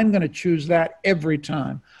know I'm going to choose that every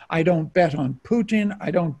time. I don't bet on Putin.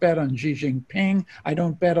 I don't bet on Xi Jinping. I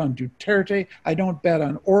don't bet on Duterte. I don't bet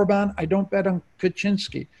on Orban. I don't bet on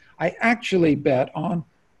Kaczynski. I actually bet on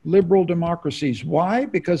liberal democracies. Why?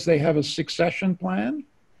 Because they have a succession plan.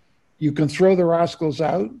 You can throw the rascals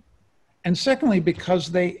out. And secondly,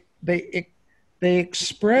 because they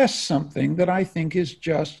express something that I think is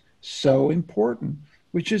just so important,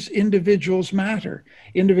 which is individuals matter.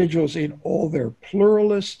 Individuals in all their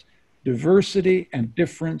pluralist, diversity, and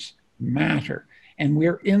difference matter. And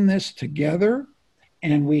we're in this together,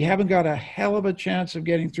 and we haven't got a hell of a chance of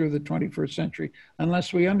getting through the 21st century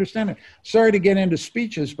unless we understand it. Sorry to get into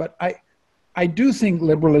speeches, but I do think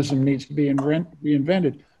liberalism needs to be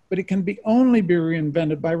reinvented, but it can only be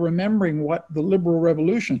reinvented by remembering what the liberal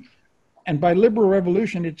revolution, and by liberal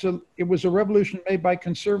revolution, it was a revolution made by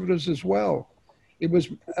conservatives as well. It was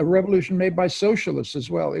a revolution made by socialists as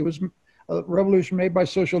well. It was a revolution made by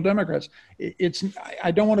social democrats.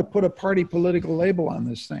 I don't want to put a party political label on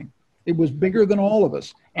this thing. It was bigger than all of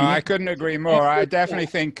us. And I couldn't agree more. I definitely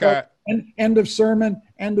think... End of sermon,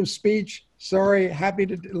 end of speech. Sorry,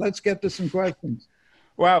 let's get to some questions.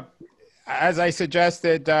 Well, as I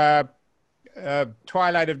suggested,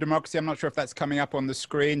 Twilight of Democracy, I'm not sure if that's coming up on the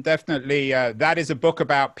screen. Definitely, that is a book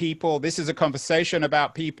about people. This is a conversation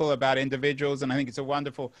about people, about individuals, and I think it's a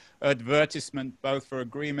wonderful advertisement both for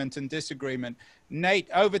agreement and disagreement. Nate,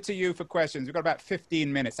 over to you for questions. We've got about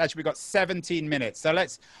 15 minutes. Actually, we've got 17 minutes. So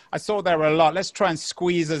I saw there were a lot. Let's try and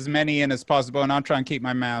squeeze as many in as possible, and I'll try and keep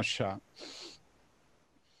my mouth shut.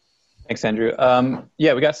 Thanks, Andrew.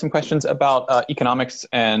 Yeah, we got some questions about economics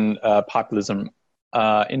and populism,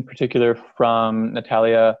 in particular from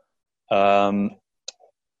Natalia Vinyarchuk.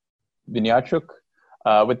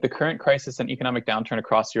 With the current crisis and economic downturn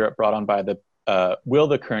across Europe brought on by the will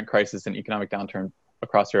the current crisis and economic downturn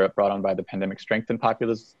across Europe brought on by the pandemic strengthen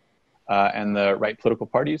populism and the right political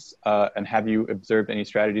parties? And have you observed any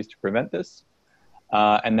strategies to prevent this?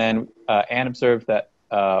 And then Anne observed that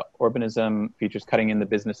Orbanism features cutting in the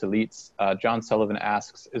business elites. John Sullivan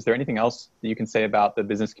asks, is there anything else that you can say about the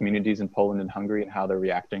business communities in Poland and Hungary and how they're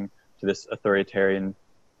reacting to this authoritarian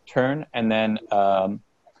turn? And then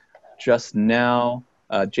just now,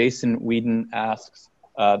 Jason Whedon asks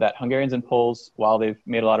that Hungarians and Poles, while they've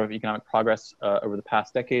made a lot of economic progress over the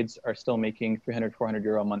past decades, are still making 300, 400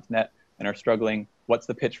 euro a month net and are struggling. What's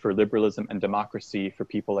the pitch for liberalism and democracy for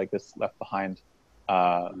people like this left behind?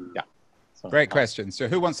 Yeah. So, great question. So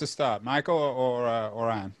who wants to start, Michael or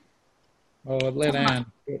Anne? Oh, let Anne.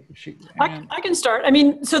 I can start. I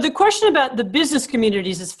mean, so the question about the business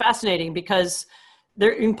communities is fascinating because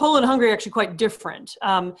they're in Poland and Hungary actually quite different.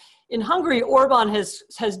 In Hungary, Orban has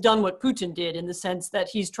done what Putin did in the sense that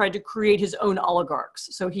he's tried to create his own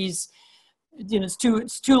oligarchs. So he's, you know,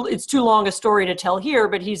 it's too long a story to tell here,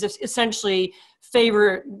 but he's essentially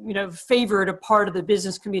favored a part of the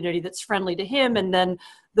business community that's friendly to him, and then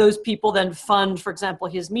those people then fund, for example,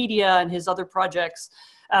 his media and his other projects.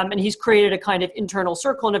 And he's created a kind of internal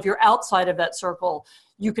circle. And if you're outside of that circle,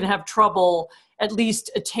 you can have trouble at least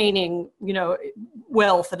attaining, you know,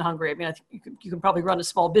 wealth in Hungary. I mean, I think you can probably run a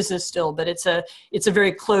small business still, but it's a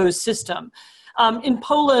very closed system. In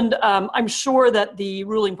Poland, I'm sure that the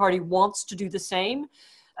ruling party wants to do the same.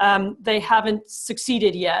 They haven't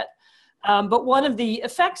succeeded yet. But one of the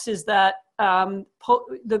effects is that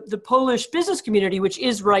the Polish business community, which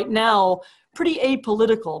is right now pretty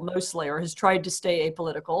apolitical mostly, or has tried to stay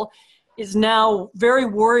apolitical, is now very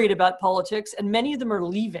worried about politics, and many of them are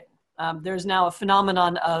leaving. There's now a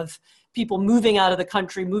phenomenon of people moving out of the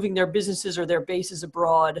country, moving their businesses or their bases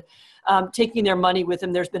abroad, taking their money with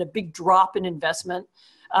them. There's been a big drop in investment.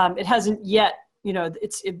 It hasn't yet,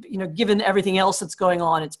 given everything else that's going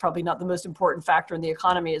on, it's probably not the most important factor in the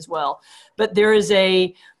economy as well. But there's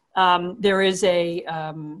a lot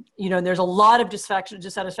of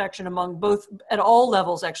dissatisfaction among both, at all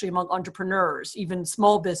levels actually, among entrepreneurs. Even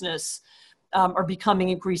small business are becoming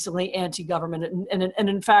increasingly anti-government, and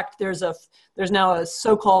in fact, there's now a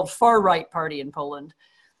so-called far-right party in Poland,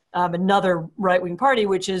 another right-wing party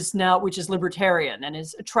which is libertarian and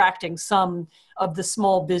is attracting some of the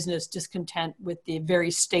small business discontent with the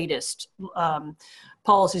very statist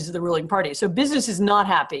policies of the ruling party. So business is not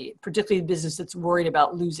happy, particularly the business that's worried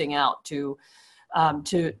about losing out to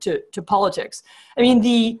politics. I mean,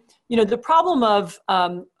 the problem of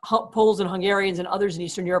Poles and Hungarians and others in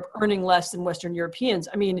Eastern Europe earning less than Western Europeans,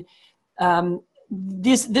 I mean,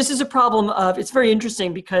 this is a problem of, it's very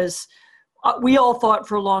interesting because we all thought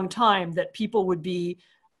for a long time that people would be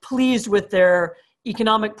pleased with their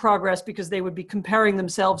economic progress because they would be comparing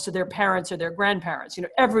themselves to their parents or their grandparents. You know,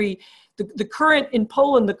 in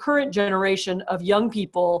Poland, the current generation of young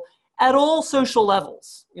people at all social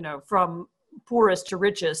levels, you know, from poorest to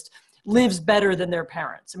richest, lives better than their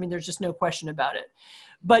parents. I mean, there's just no question about it.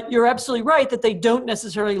 But you're absolutely right that they don't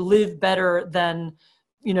necessarily live better than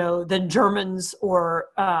Germans or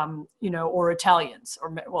Italians,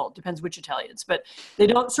 or, well, it depends which Italians, but they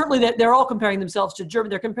don't, certainly they're all comparing themselves to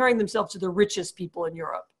German. They're comparing themselves to the richest people in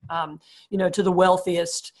Europe, to the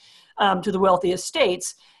wealthiest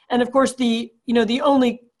states. And of course, the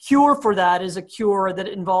only cure for that is a cure that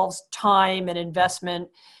involves time and investment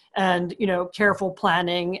and, careful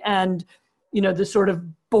planning and, the sort of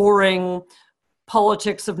boring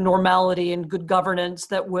politics of normality and good governance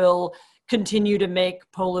that will continue to make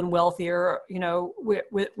Poland wealthier,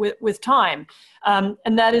 with time.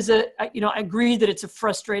 And that is I agree that it's a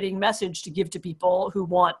frustrating message to give to people who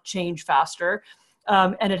want change faster.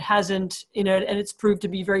 And it hasn't, and it's proved to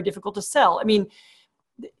be very difficult to sell. I mean,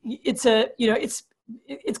 it's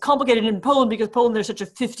complicated in Poland because Poland, there's such a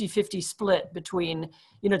 50-50 split between,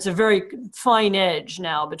 it's a very fine edge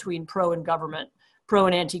now between pro and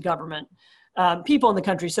anti-government people in the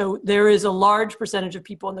country. So there is a large percentage of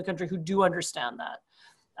people in the country who do understand that,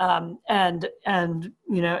 who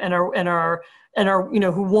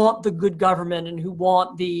want the good government and who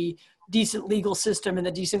want the decent legal system and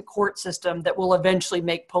the decent court system that will eventually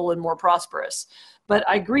make Poland more prosperous. But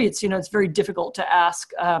I agree, it's very difficult to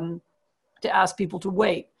ask people to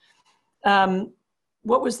wait.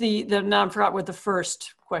 What was now I forgot what the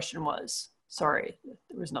first question was. Sorry,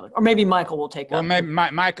 there was another, or maybe Michael will take up. Well,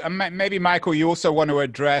 maybe Michael, you also want to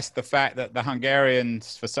address the fact that the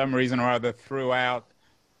Hungarians, for some reason or other, threw out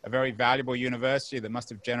a very valuable university that must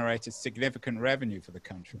have generated significant revenue for the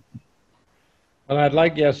country. Well, I'd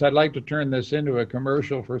like to turn this into a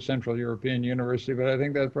commercial for Central European University, but I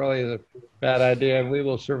think that's probably a bad idea. We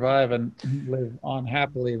will survive and live on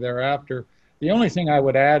happily thereafter. The only thing I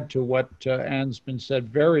would add to what Anne's been said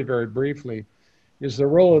very, very briefly is the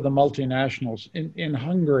role of the multinationals. In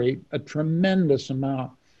Hungary, a tremendous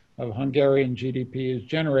amount of Hungarian GDP is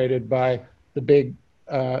generated by the big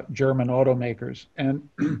German automakers. And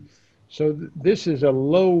so this is a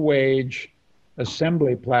low-wage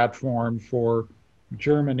assembly platform for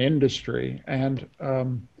German industry, and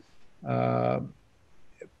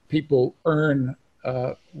people earn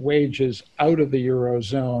wages out of the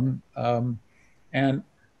Eurozone. And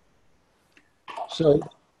so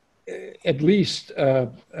at least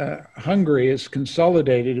Hungary has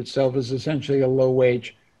consolidated itself as essentially a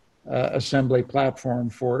low-wage assembly platform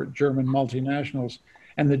for German multinationals.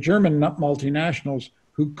 And the German multinationals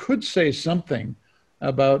who could say something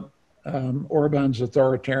about Orban's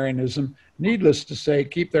authoritarianism, needless to say,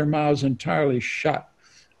 keep their mouths entirely shut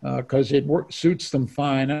because it suits them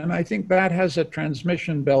fine. And I think that has a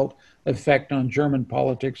transmission belt effect on German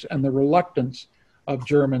politics and the reluctance of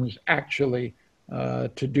Germans actually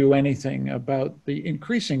to do anything about the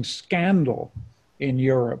increasing scandal in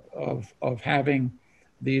Europe of having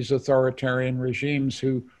these authoritarian regimes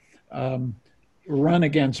who run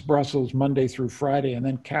against Brussels Monday through Friday and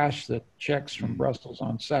then cash the checks from Brussels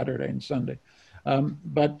on Saturday and Sunday.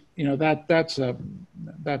 But you know that's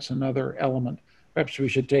another element. Perhaps we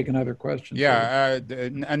should take another question. Yeah,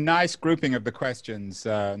 a nice grouping of the questions,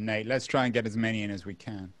 Nate. Let's try and get as many in as we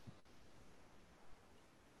can.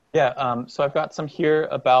 Yeah, so I've got some here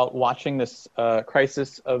about watching this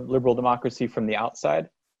crisis of liberal democracy from the outside.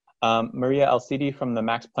 Maria Alcidi from the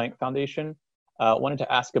Max Planck Foundation wanted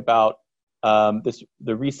to ask about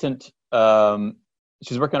the recent,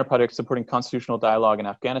 she's working on a project supporting constitutional dialogue in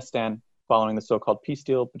Afghanistan following the so-called peace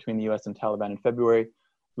deal between the US and Taliban in February.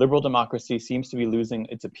 Liberal democracy seems to be losing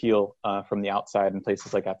its appeal from the outside in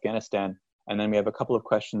places like Afghanistan. And then we have a couple of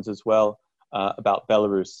questions as well about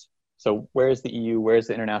Belarus. So where is the EU, where is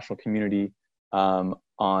the international community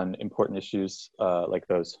on important issues like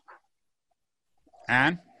those?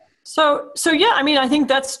 Anne? So yeah, I mean, I think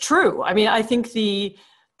that's true. I mean, I think the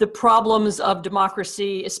problems of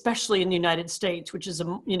democracy, especially in the United States, which is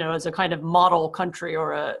as a kind of model country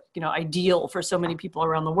or a ideal for so many people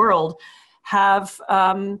around the world, have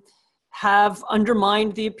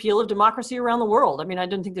undermined the appeal of democracy around the world. I mean, I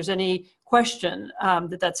don't think there's any question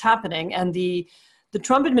that that's happening, and the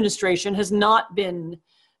Trump administration has not been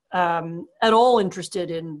at all interested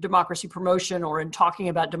in democracy promotion or in talking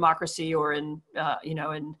about democracy or in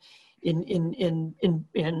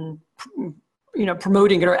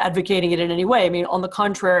promoting it or advocating it in any way. I mean, on the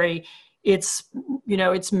contrary, it's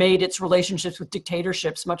made its relationships with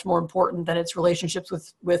dictatorships much more important than its relationships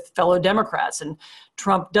with fellow Democrats. And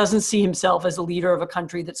Trump doesn't see himself as a leader of a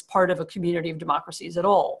country that's part of a community of democracies at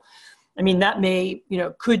all. I mean, that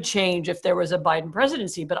could change if there was a Biden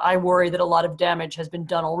presidency, but I worry that a lot of damage has been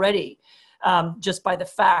done already just by the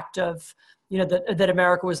fact of, that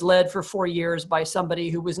America was led for 4 years by somebody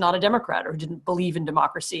who was not a Democrat or who didn't believe in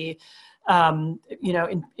democracy, at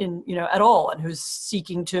all, and who's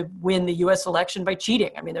seeking to win the U.S. election by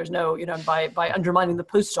cheating. I mean, there's no, by undermining the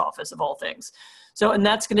post office of all things. So, and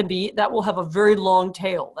that will have a very long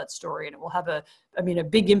tail, that story, and it will have a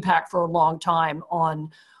big impact for a long time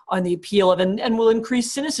on the appeal of, and will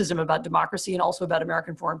increase cynicism about democracy and also about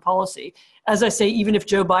American foreign policy. As I say, even if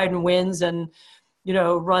Joe Biden wins and,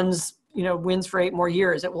 wins for 8 more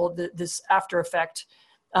years, it will, this after effect,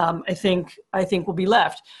 I think will be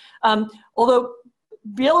left. Although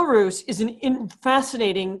Belarus is a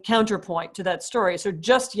fascinating counterpoint to that story. So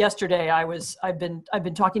just yesterday, I've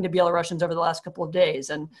been talking to Belarusians over the last couple of days,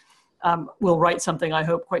 and we'll write something, I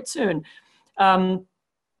hope, quite soon.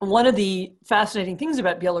 One of the fascinating things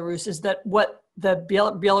about Belarus is that what the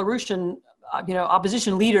Belarusian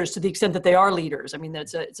opposition leaders, to the extent that they are leaders, I mean,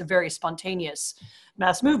 it's a very spontaneous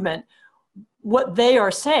mass movement. What they are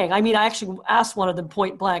saying, I mean, I actually asked one of them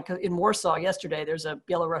point blank in Warsaw yesterday. There's a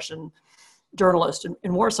Belarusian journalist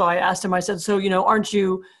in Warsaw. I asked him, I said, so, aren't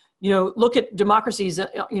you, look at democracies,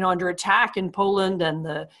 under attack in Poland, and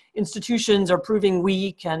the institutions are proving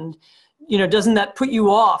weak, and, doesn't that put you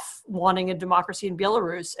off wanting a democracy in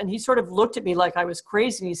Belarus? And he sort of looked at me like I was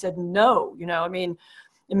crazy, and he said, no, I mean,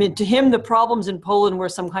 to him, the problems in Poland were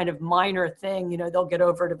some kind of minor thing, they'll get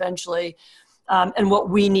over it eventually. And what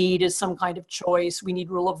we need is some kind of choice. We need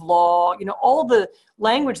rule of law. All the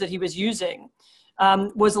language that he was using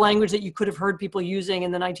was language that you could have heard people using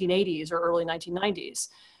in the 1980s or early 1990s.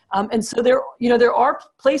 And so there are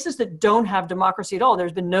places that don't have democracy at all.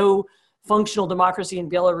 There's been no functional democracy in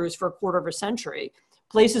Belarus for a quarter of a century.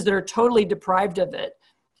 Places that are totally deprived of it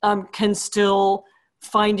can still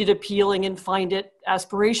find it appealing and find it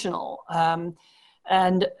aspirational.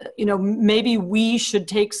 And maybe we should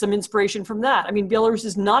take some inspiration from that. I mean, Belarus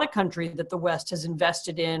is not a country that the West has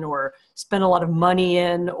invested in or spent a lot of money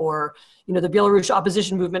in, or, the Belarus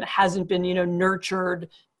opposition movement hasn't been, nurtured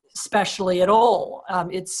specially at all.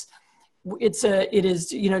 It is,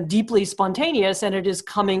 deeply spontaneous, and it is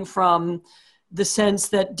coming from the sense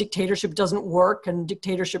that dictatorship doesn't work and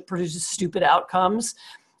dictatorship produces stupid outcomes,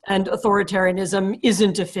 and authoritarianism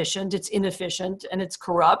isn't efficient, it's inefficient, and it's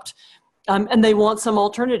corrupt. And they want some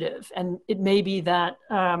alternative. And it may be that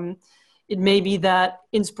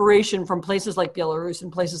inspiration from places like Belarus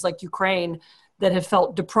and places like Ukraine that have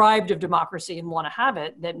felt deprived of democracy and want to have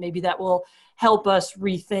it, that maybe that will help us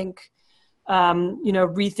rethink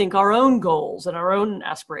our own goals and our own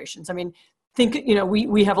aspirations. I mean,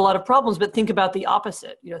 we have a lot of problems, but think about the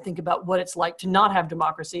opposite. Think about what it's like to not have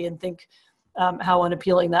democracy, and think how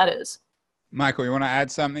unappealing that is. Michael, you want to add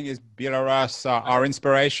something? Is Belarus our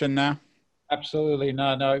inspiration now? Absolutely.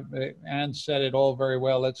 No, Anne said it all very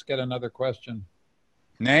well. Let's get another question.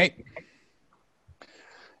 Nate?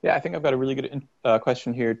 Yeah, I think I've got a really good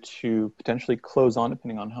question here to potentially close on,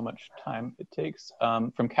 depending on how much time it takes.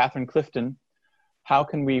 From Catherine Clifton: how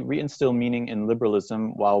can we reinstill meaning in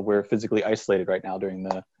liberalism while we're physically isolated right now during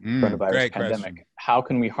the coronavirus pandemic? Question. How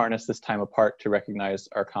can we harness this time apart to recognize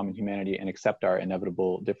our common humanity and accept our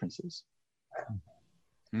inevitable differences?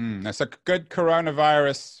 That's a good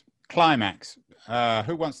coronavirus climax.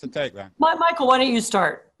 Who wants to take that? Michael, why don't you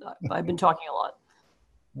start? I've been talking a lot.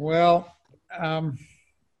 Well,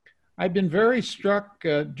 I've been very struck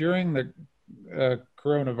during the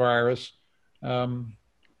coronavirus.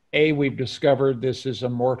 We've discovered this is a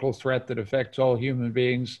mortal threat that affects all human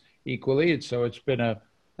beings equally. So it's been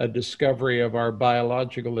a discovery of our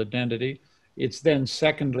biological identity. It's then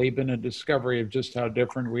secondly been a discovery of just how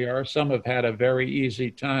different we are. Some have had a very easy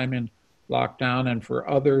time in lockdown, and for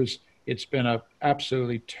others, it's been an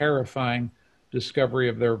absolutely terrifying discovery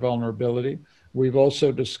of their vulnerability. We've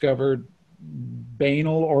also discovered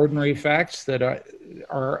banal, ordinary facts that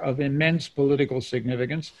are of immense political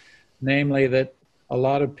significance, namely that a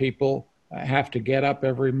lot of people have to get up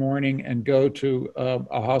every morning and go to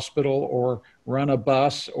a hospital or run a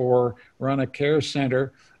bus or run a care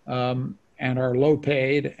center, and are low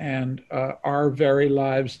paid, and our very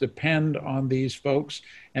lives depend on these folks,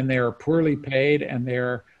 and they are poorly paid, and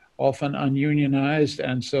they're often ununionized.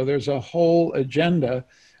 And so there's a whole agenda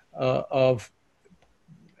of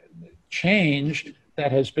change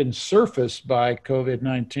that has been surfaced by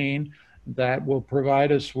COVID-19 that will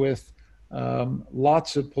provide us with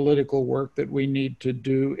lots of political work that we need to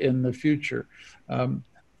do in the future.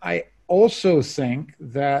 I also think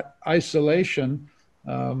that isolation,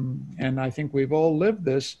 and I think we've all lived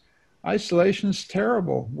this, isolation's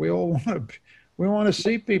terrible. We want to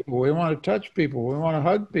see people, we want to touch people, we want to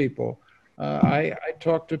hug people. I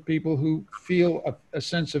talk to people who feel a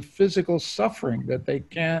sense of physical suffering, that they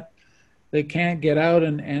can't get out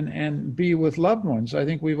and be with loved ones. I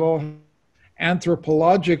think we've all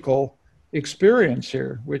anthropological experience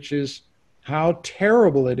here, which is how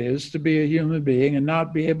terrible it is to be a human being and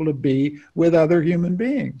not be able to be with other human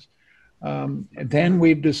beings. And then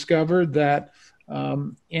we've discovered that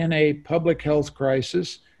in a public health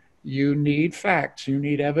crisis, you need facts, you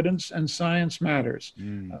need evidence, and science matters.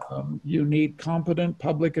 You need competent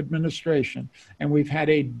public administration. And we've had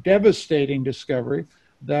a devastating discovery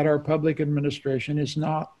that our public administration is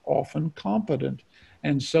not often competent.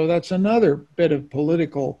 And so that's another bit of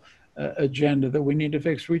political agenda that we need to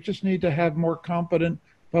fix. We just need to have more competent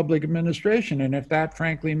public administration. And if that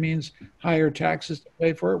frankly means higher taxes to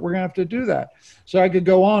pay for it, we're gonna have to do that. So I could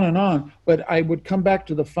go on, but I would come back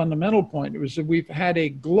to the fundamental point. It was that we've had a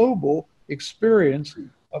global experience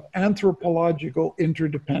of anthropological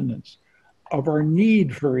interdependence, of our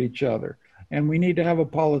need for each other. And we need to have a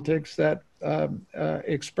politics that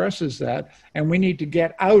expresses that. And we need to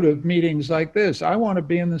get out of meetings like this. I want to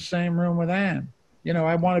be in the same room with Anne.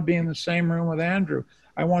 I want to be in the same room with Andrew.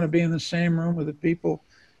 I want to be in the same room with the people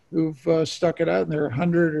who've stuck it out, and they're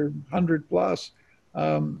 100 or 100 plus.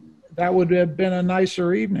 That would have been a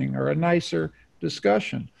nicer evening or a nicer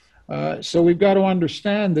discussion. So we've got to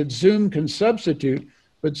understand that Zoom can substitute,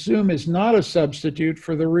 but Zoom is not a substitute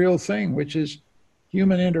for the real thing, which is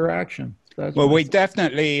human interaction. Well, we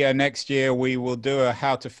definitely, next year, we will do a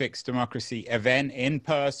How to Fix Democracy event in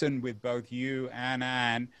person with both you and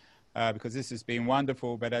Anne, because this has been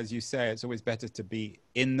wonderful. But as you say, it's always better to be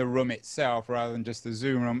in the room itself rather than just the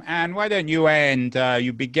Zoom room. Anne, why don't you end?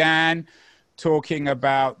 You began talking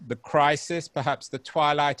about the crisis, perhaps the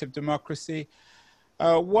twilight of democracy.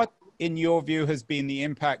 What, in your view, has been the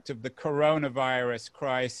impact of the coronavirus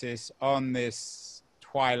crisis on this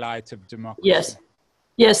twilight of democracy?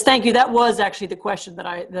 Yes, thank you. That was actually the question that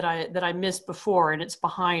I missed before, and it's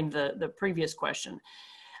behind the previous question.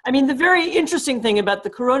 I mean, the very interesting thing about the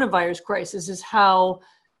coronavirus crisis is how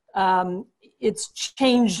it's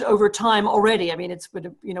changed over time already. I mean, it's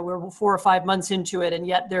been, we're 4 or 5 months into it, and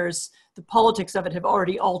yet the politics of it have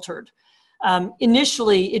already altered.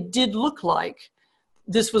 Initially, it did look like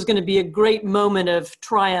this was going to be a great moment of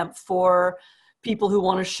triumph for people who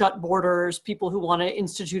want to shut borders, people who want to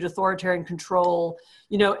institute authoritarian control.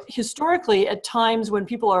 Historically, at times when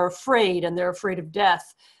people are afraid and they're afraid of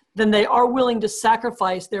death, then they are willing to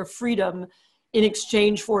sacrifice their freedom in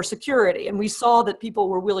exchange for security. And we saw that people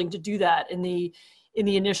were willing to do that in the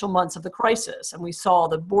initial months of the crisis. And we saw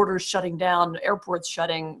the borders shutting down, airports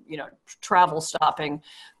shutting, travel stopping.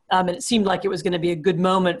 And it seemed like it was going to be a good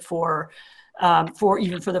moment for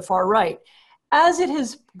even for the far right. As it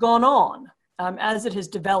has gone on, as it has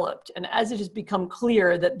developed, and as it has become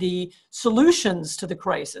clear that the solutions to the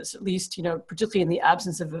crisis, at least, particularly in the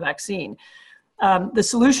absence of a vaccine, the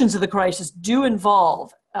solutions of the crisis do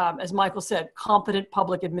involve, as Michael said, competent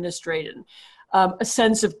public administration, a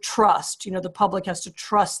sense of trust. The public has to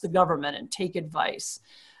trust the government and take advice.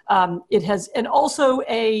 It has, and also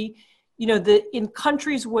in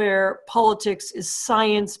countries where politics is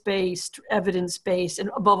science-based, evidence-based,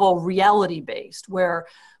 and above all, reality-based, where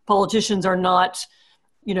politicians are not,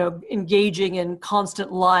 engaging in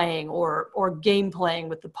constant lying or game playing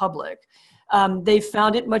with the public. They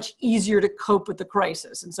found it much easier to cope with the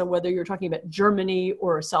crisis. And so whether you're talking about Germany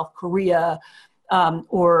or South Korea,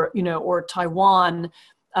 or Taiwan,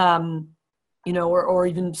 or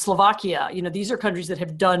even Slovakia, these are countries that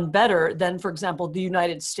have done better than, for example, the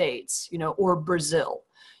United States, or Brazil,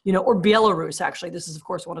 or Belarus, actually. This is, of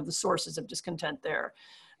course, one of the sources of discontent there,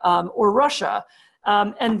 or Russia.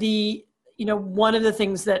 And one of the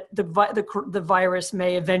things that the virus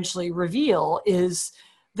may eventually reveal is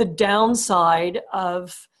the downside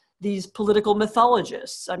of these political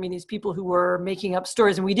mythologists. I mean, these people who were making up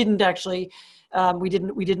stories, and we didn't actually, we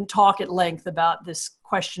didn't talk at length about this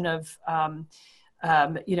question of,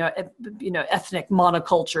 ethnic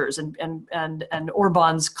monocultures and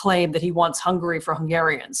Orban's claim that he wants Hungary for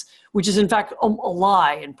Hungarians, which is in fact a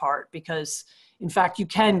lie in part, because in fact you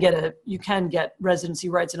can get residency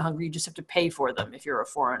rights in Hungary. You just have to pay for them if you're a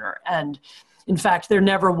foreigner. And in fact, there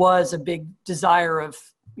never was a big desire of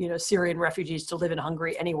Syrian refugees to live in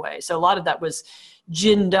Hungary anyway. So a lot of that was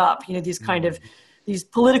ginned up. These kind of these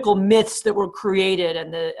political myths that were created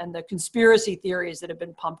and the conspiracy theories that have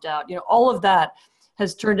been pumped out. All of that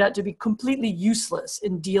has turned out to be completely useless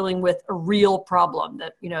in dealing with a real problem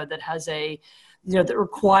that that has that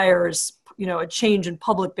requires a change in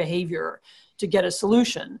public behavior to get a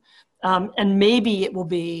solution. And maybe it will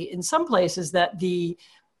be in some places that these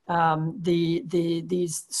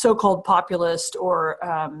so-called populist or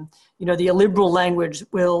the illiberal language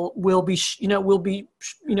will be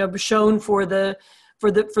shown for the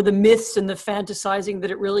myths and the fantasizing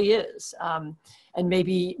that it really is, and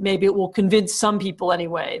maybe it will convince some people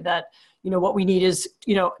anyway that what we need is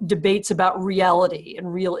debates about reality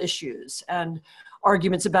and real issues and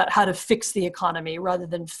arguments about how to fix the economy rather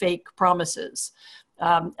than fake promises.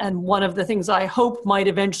 And one of the things I hope might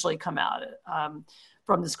eventually come out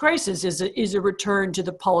from this crisis is a return to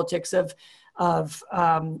the politics of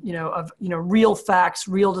real facts,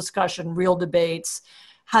 real discussion, real debates.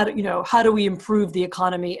 How do we improve the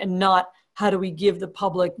economy, and not how do we give the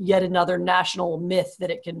public yet another national myth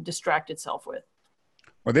that it can distract itself with?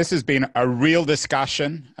 Well, this has been a real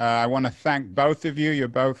discussion. I want to thank both of you. You're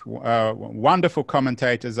both wonderful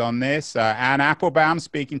commentators on this. Anne Applebaum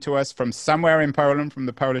speaking to us from somewhere in Poland, from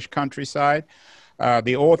the Polish countryside.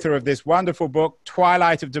 The author of this wonderful book,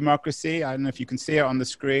 Twilight of Democracy. I don't know if you can see it on the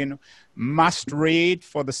screen. Must read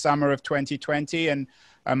for the summer of 2020. And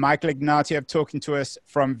Michael Ignatieff talking to us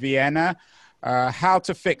from Vienna. How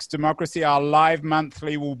to Fix Democracy, our live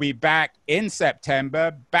monthly, will be back in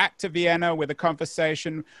September, back to Vienna with a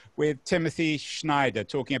conversation with Timothy Schneider,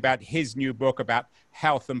 talking about his new book about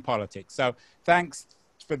health and politics. So thanks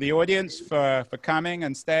for the audience for coming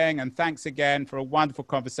and staying, and thanks again for a wonderful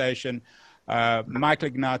conversation.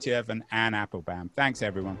 Michael Ignatieff and Anne Applebaum. Thanks,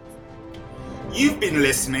 everyone. You've been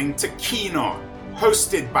listening to Keen On,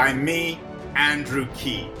 hosted by me, Andrew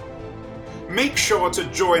Key. Make sure to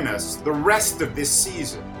join us the rest of this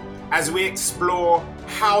season as we explore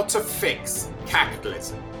how to fix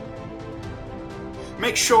capitalism.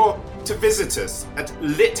 Make sure to visit us at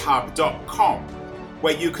lithub.com,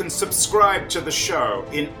 where you can subscribe to the show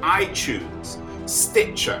in iTunes,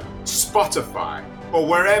 Stitcher, Spotify, or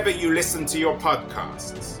wherever you listen to your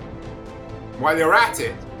podcasts. While you're at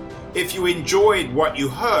it, if you enjoyed what you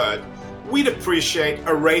heard, we'd appreciate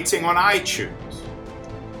a rating on iTunes.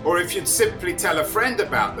 Or if you'd simply tell a friend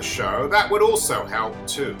about the show, that would also help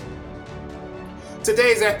too.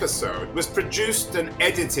 Today's episode was produced and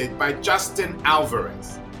edited by Justin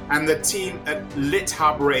Alvarez and the team at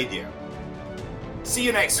LitHub Radio. See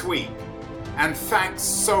you next week, and thanks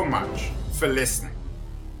so much for listening.